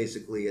that's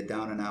basically a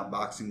down and out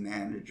boxing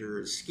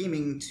manager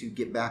scheming to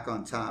get back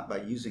on top by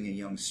using a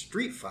young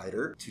street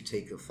fighter to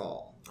take the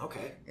fall.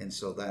 Okay. And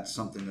so that's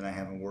something that I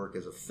haven't worked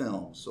as a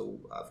film. So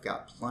I've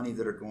got plenty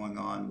that are going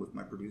on with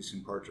my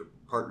producing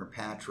partner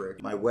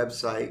Patrick. My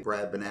website,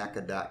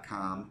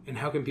 bradbanaka.com. And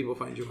how can people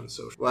find you on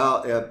social?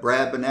 Well,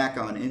 Brad Banaka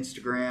on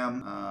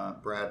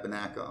Instagram, Brad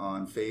Banaka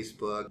on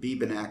Facebook, B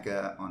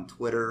Banaka on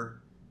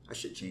Twitter. I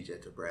should change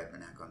that to Brad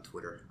Banaka on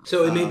Twitter.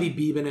 So it may be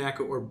B.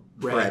 Banaka or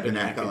Brad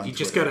Banaka Banaka. on You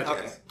just Twitter.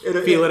 got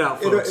to feel it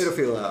out, folks. It'll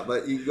feel it out.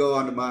 But you go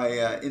onto my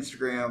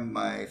Instagram,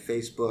 my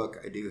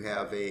Facebook. I do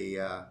have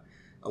a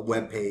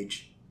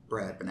webpage,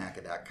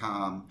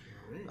 bradbanaka.com.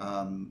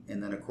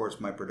 And then, of course,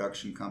 my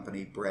production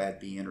company, Brad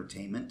B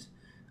Entertainment,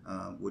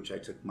 which I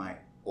took my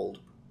old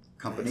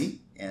company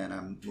and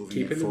I'm moving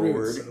Keeping it the forward.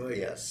 roots. I like it.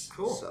 Yes.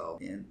 Cool. So,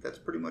 and that's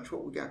pretty much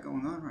what we got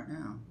going on right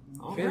now.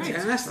 All right.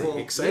 Fantastic. Well,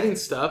 Exciting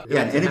stuff.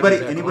 Yeah, and Good to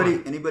have you back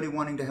on. anybody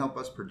wanting to help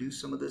us produce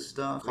some of this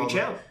stuff,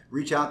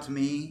 Reach out to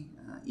me,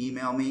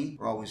 email me.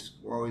 We're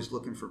always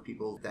looking for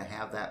people that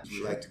have that.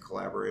 We like to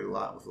collaborate a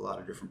lot with a lot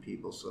of different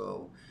people,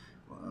 so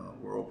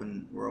we're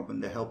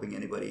open to helping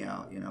anybody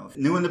out. If you're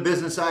new in the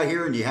business out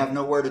here and you have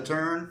nowhere to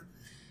turn,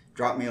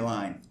 drop me a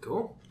line.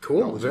 Cool.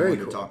 Always Very willing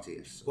cool. to talk to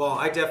you. Well,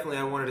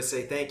 I wanted to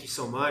say thank you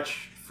so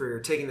much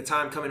for taking the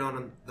time coming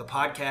on the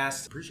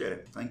podcast. Appreciate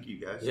it. Thank you,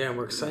 guys. Yeah, and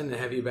we're excited to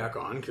have you back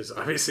on because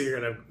obviously you're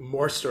going to have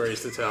more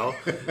stories to tell.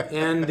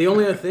 And the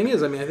only other thing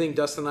is, I mean, I think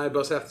Dustin and I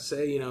both have to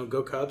say,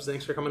 go Cubs.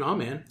 Thanks for coming on,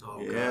 man.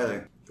 Oh, Yeah.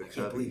 God. I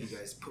can't believe you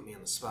guys put me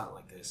on the spot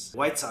like this.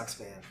 White Sox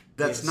fan.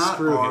 That's Yeah, not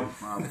screw our him.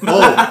 problem.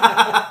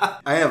 Oh,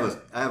 I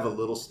have a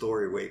little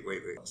story. Wait.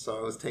 So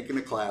I was taking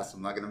a class.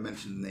 I'm not going to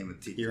mention the name of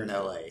the teacher here in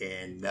LA,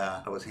 and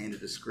I was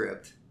handed a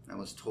script. I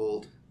was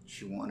told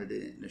she wanted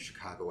it in a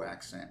Chicago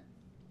accent.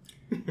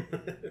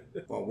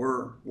 Well,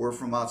 we're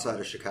from outside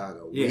of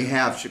Chicago. Yeah. We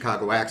have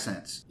Chicago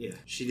accents. Yeah.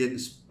 She didn't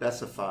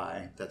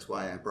specify, that's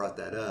why I brought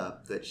that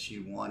up, that she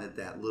wanted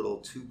that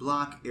little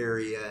 2-block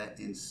area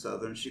in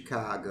southern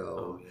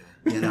Chicago. Oh, yeah.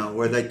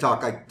 Where they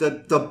talk like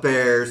the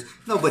Bears.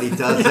 Nobody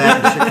does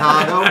that in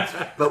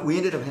Chicago. But we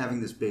ended up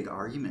having this big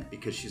argument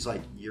because she's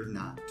like, you're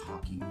not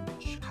talking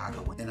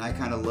Chicago. And I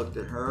kind of looked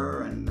at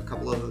her, and a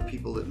couple of other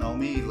people that know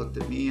me looked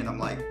at me, and I'm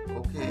like,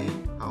 okay,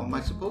 how am I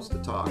supposed to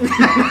talk?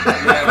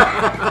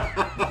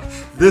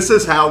 This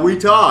is how we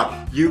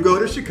talk. You go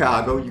to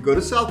Chicago, you go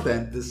to South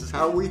Bend, this is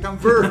how we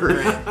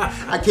converse.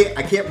 I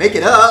can't make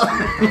it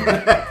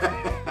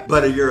up.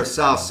 But you're a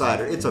South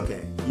Sider, it's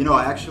okay.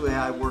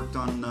 I worked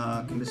on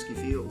Comiskey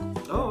Field.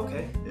 Oh,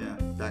 okay. Yeah,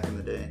 back in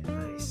the day.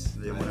 Nice.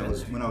 Yeah,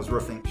 when I was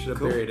roofing. Should have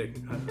buried a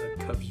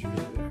Cubs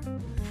jersey there.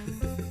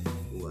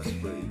 Ooh, that's a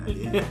brilliant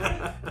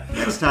idea.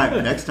 Next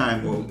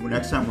time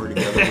we're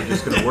together, we're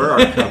just gonna wear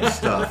our Cubs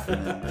stuff.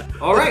 And then...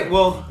 All right.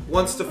 Well,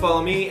 wants to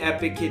follow me at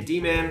Big Kid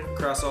D-Man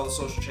across all the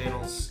social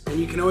channels. And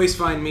you can always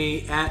find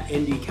me at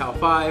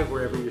IndyCal5,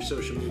 wherever your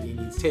social media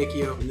needs take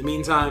you. In the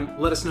meantime,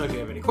 let us know if you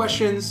have any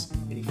questions,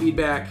 any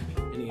feedback,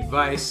 any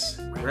advice.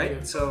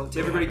 Right. So to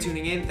everybody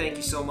tuning in, thank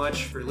you so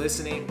much for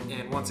listening.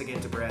 And once again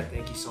to Brad,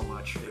 thank you so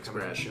much for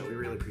coming on the show. We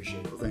really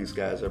appreciate it. Well, thanks,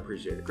 guys. I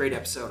appreciate it. Great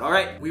episode. All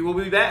right. We will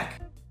be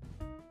back.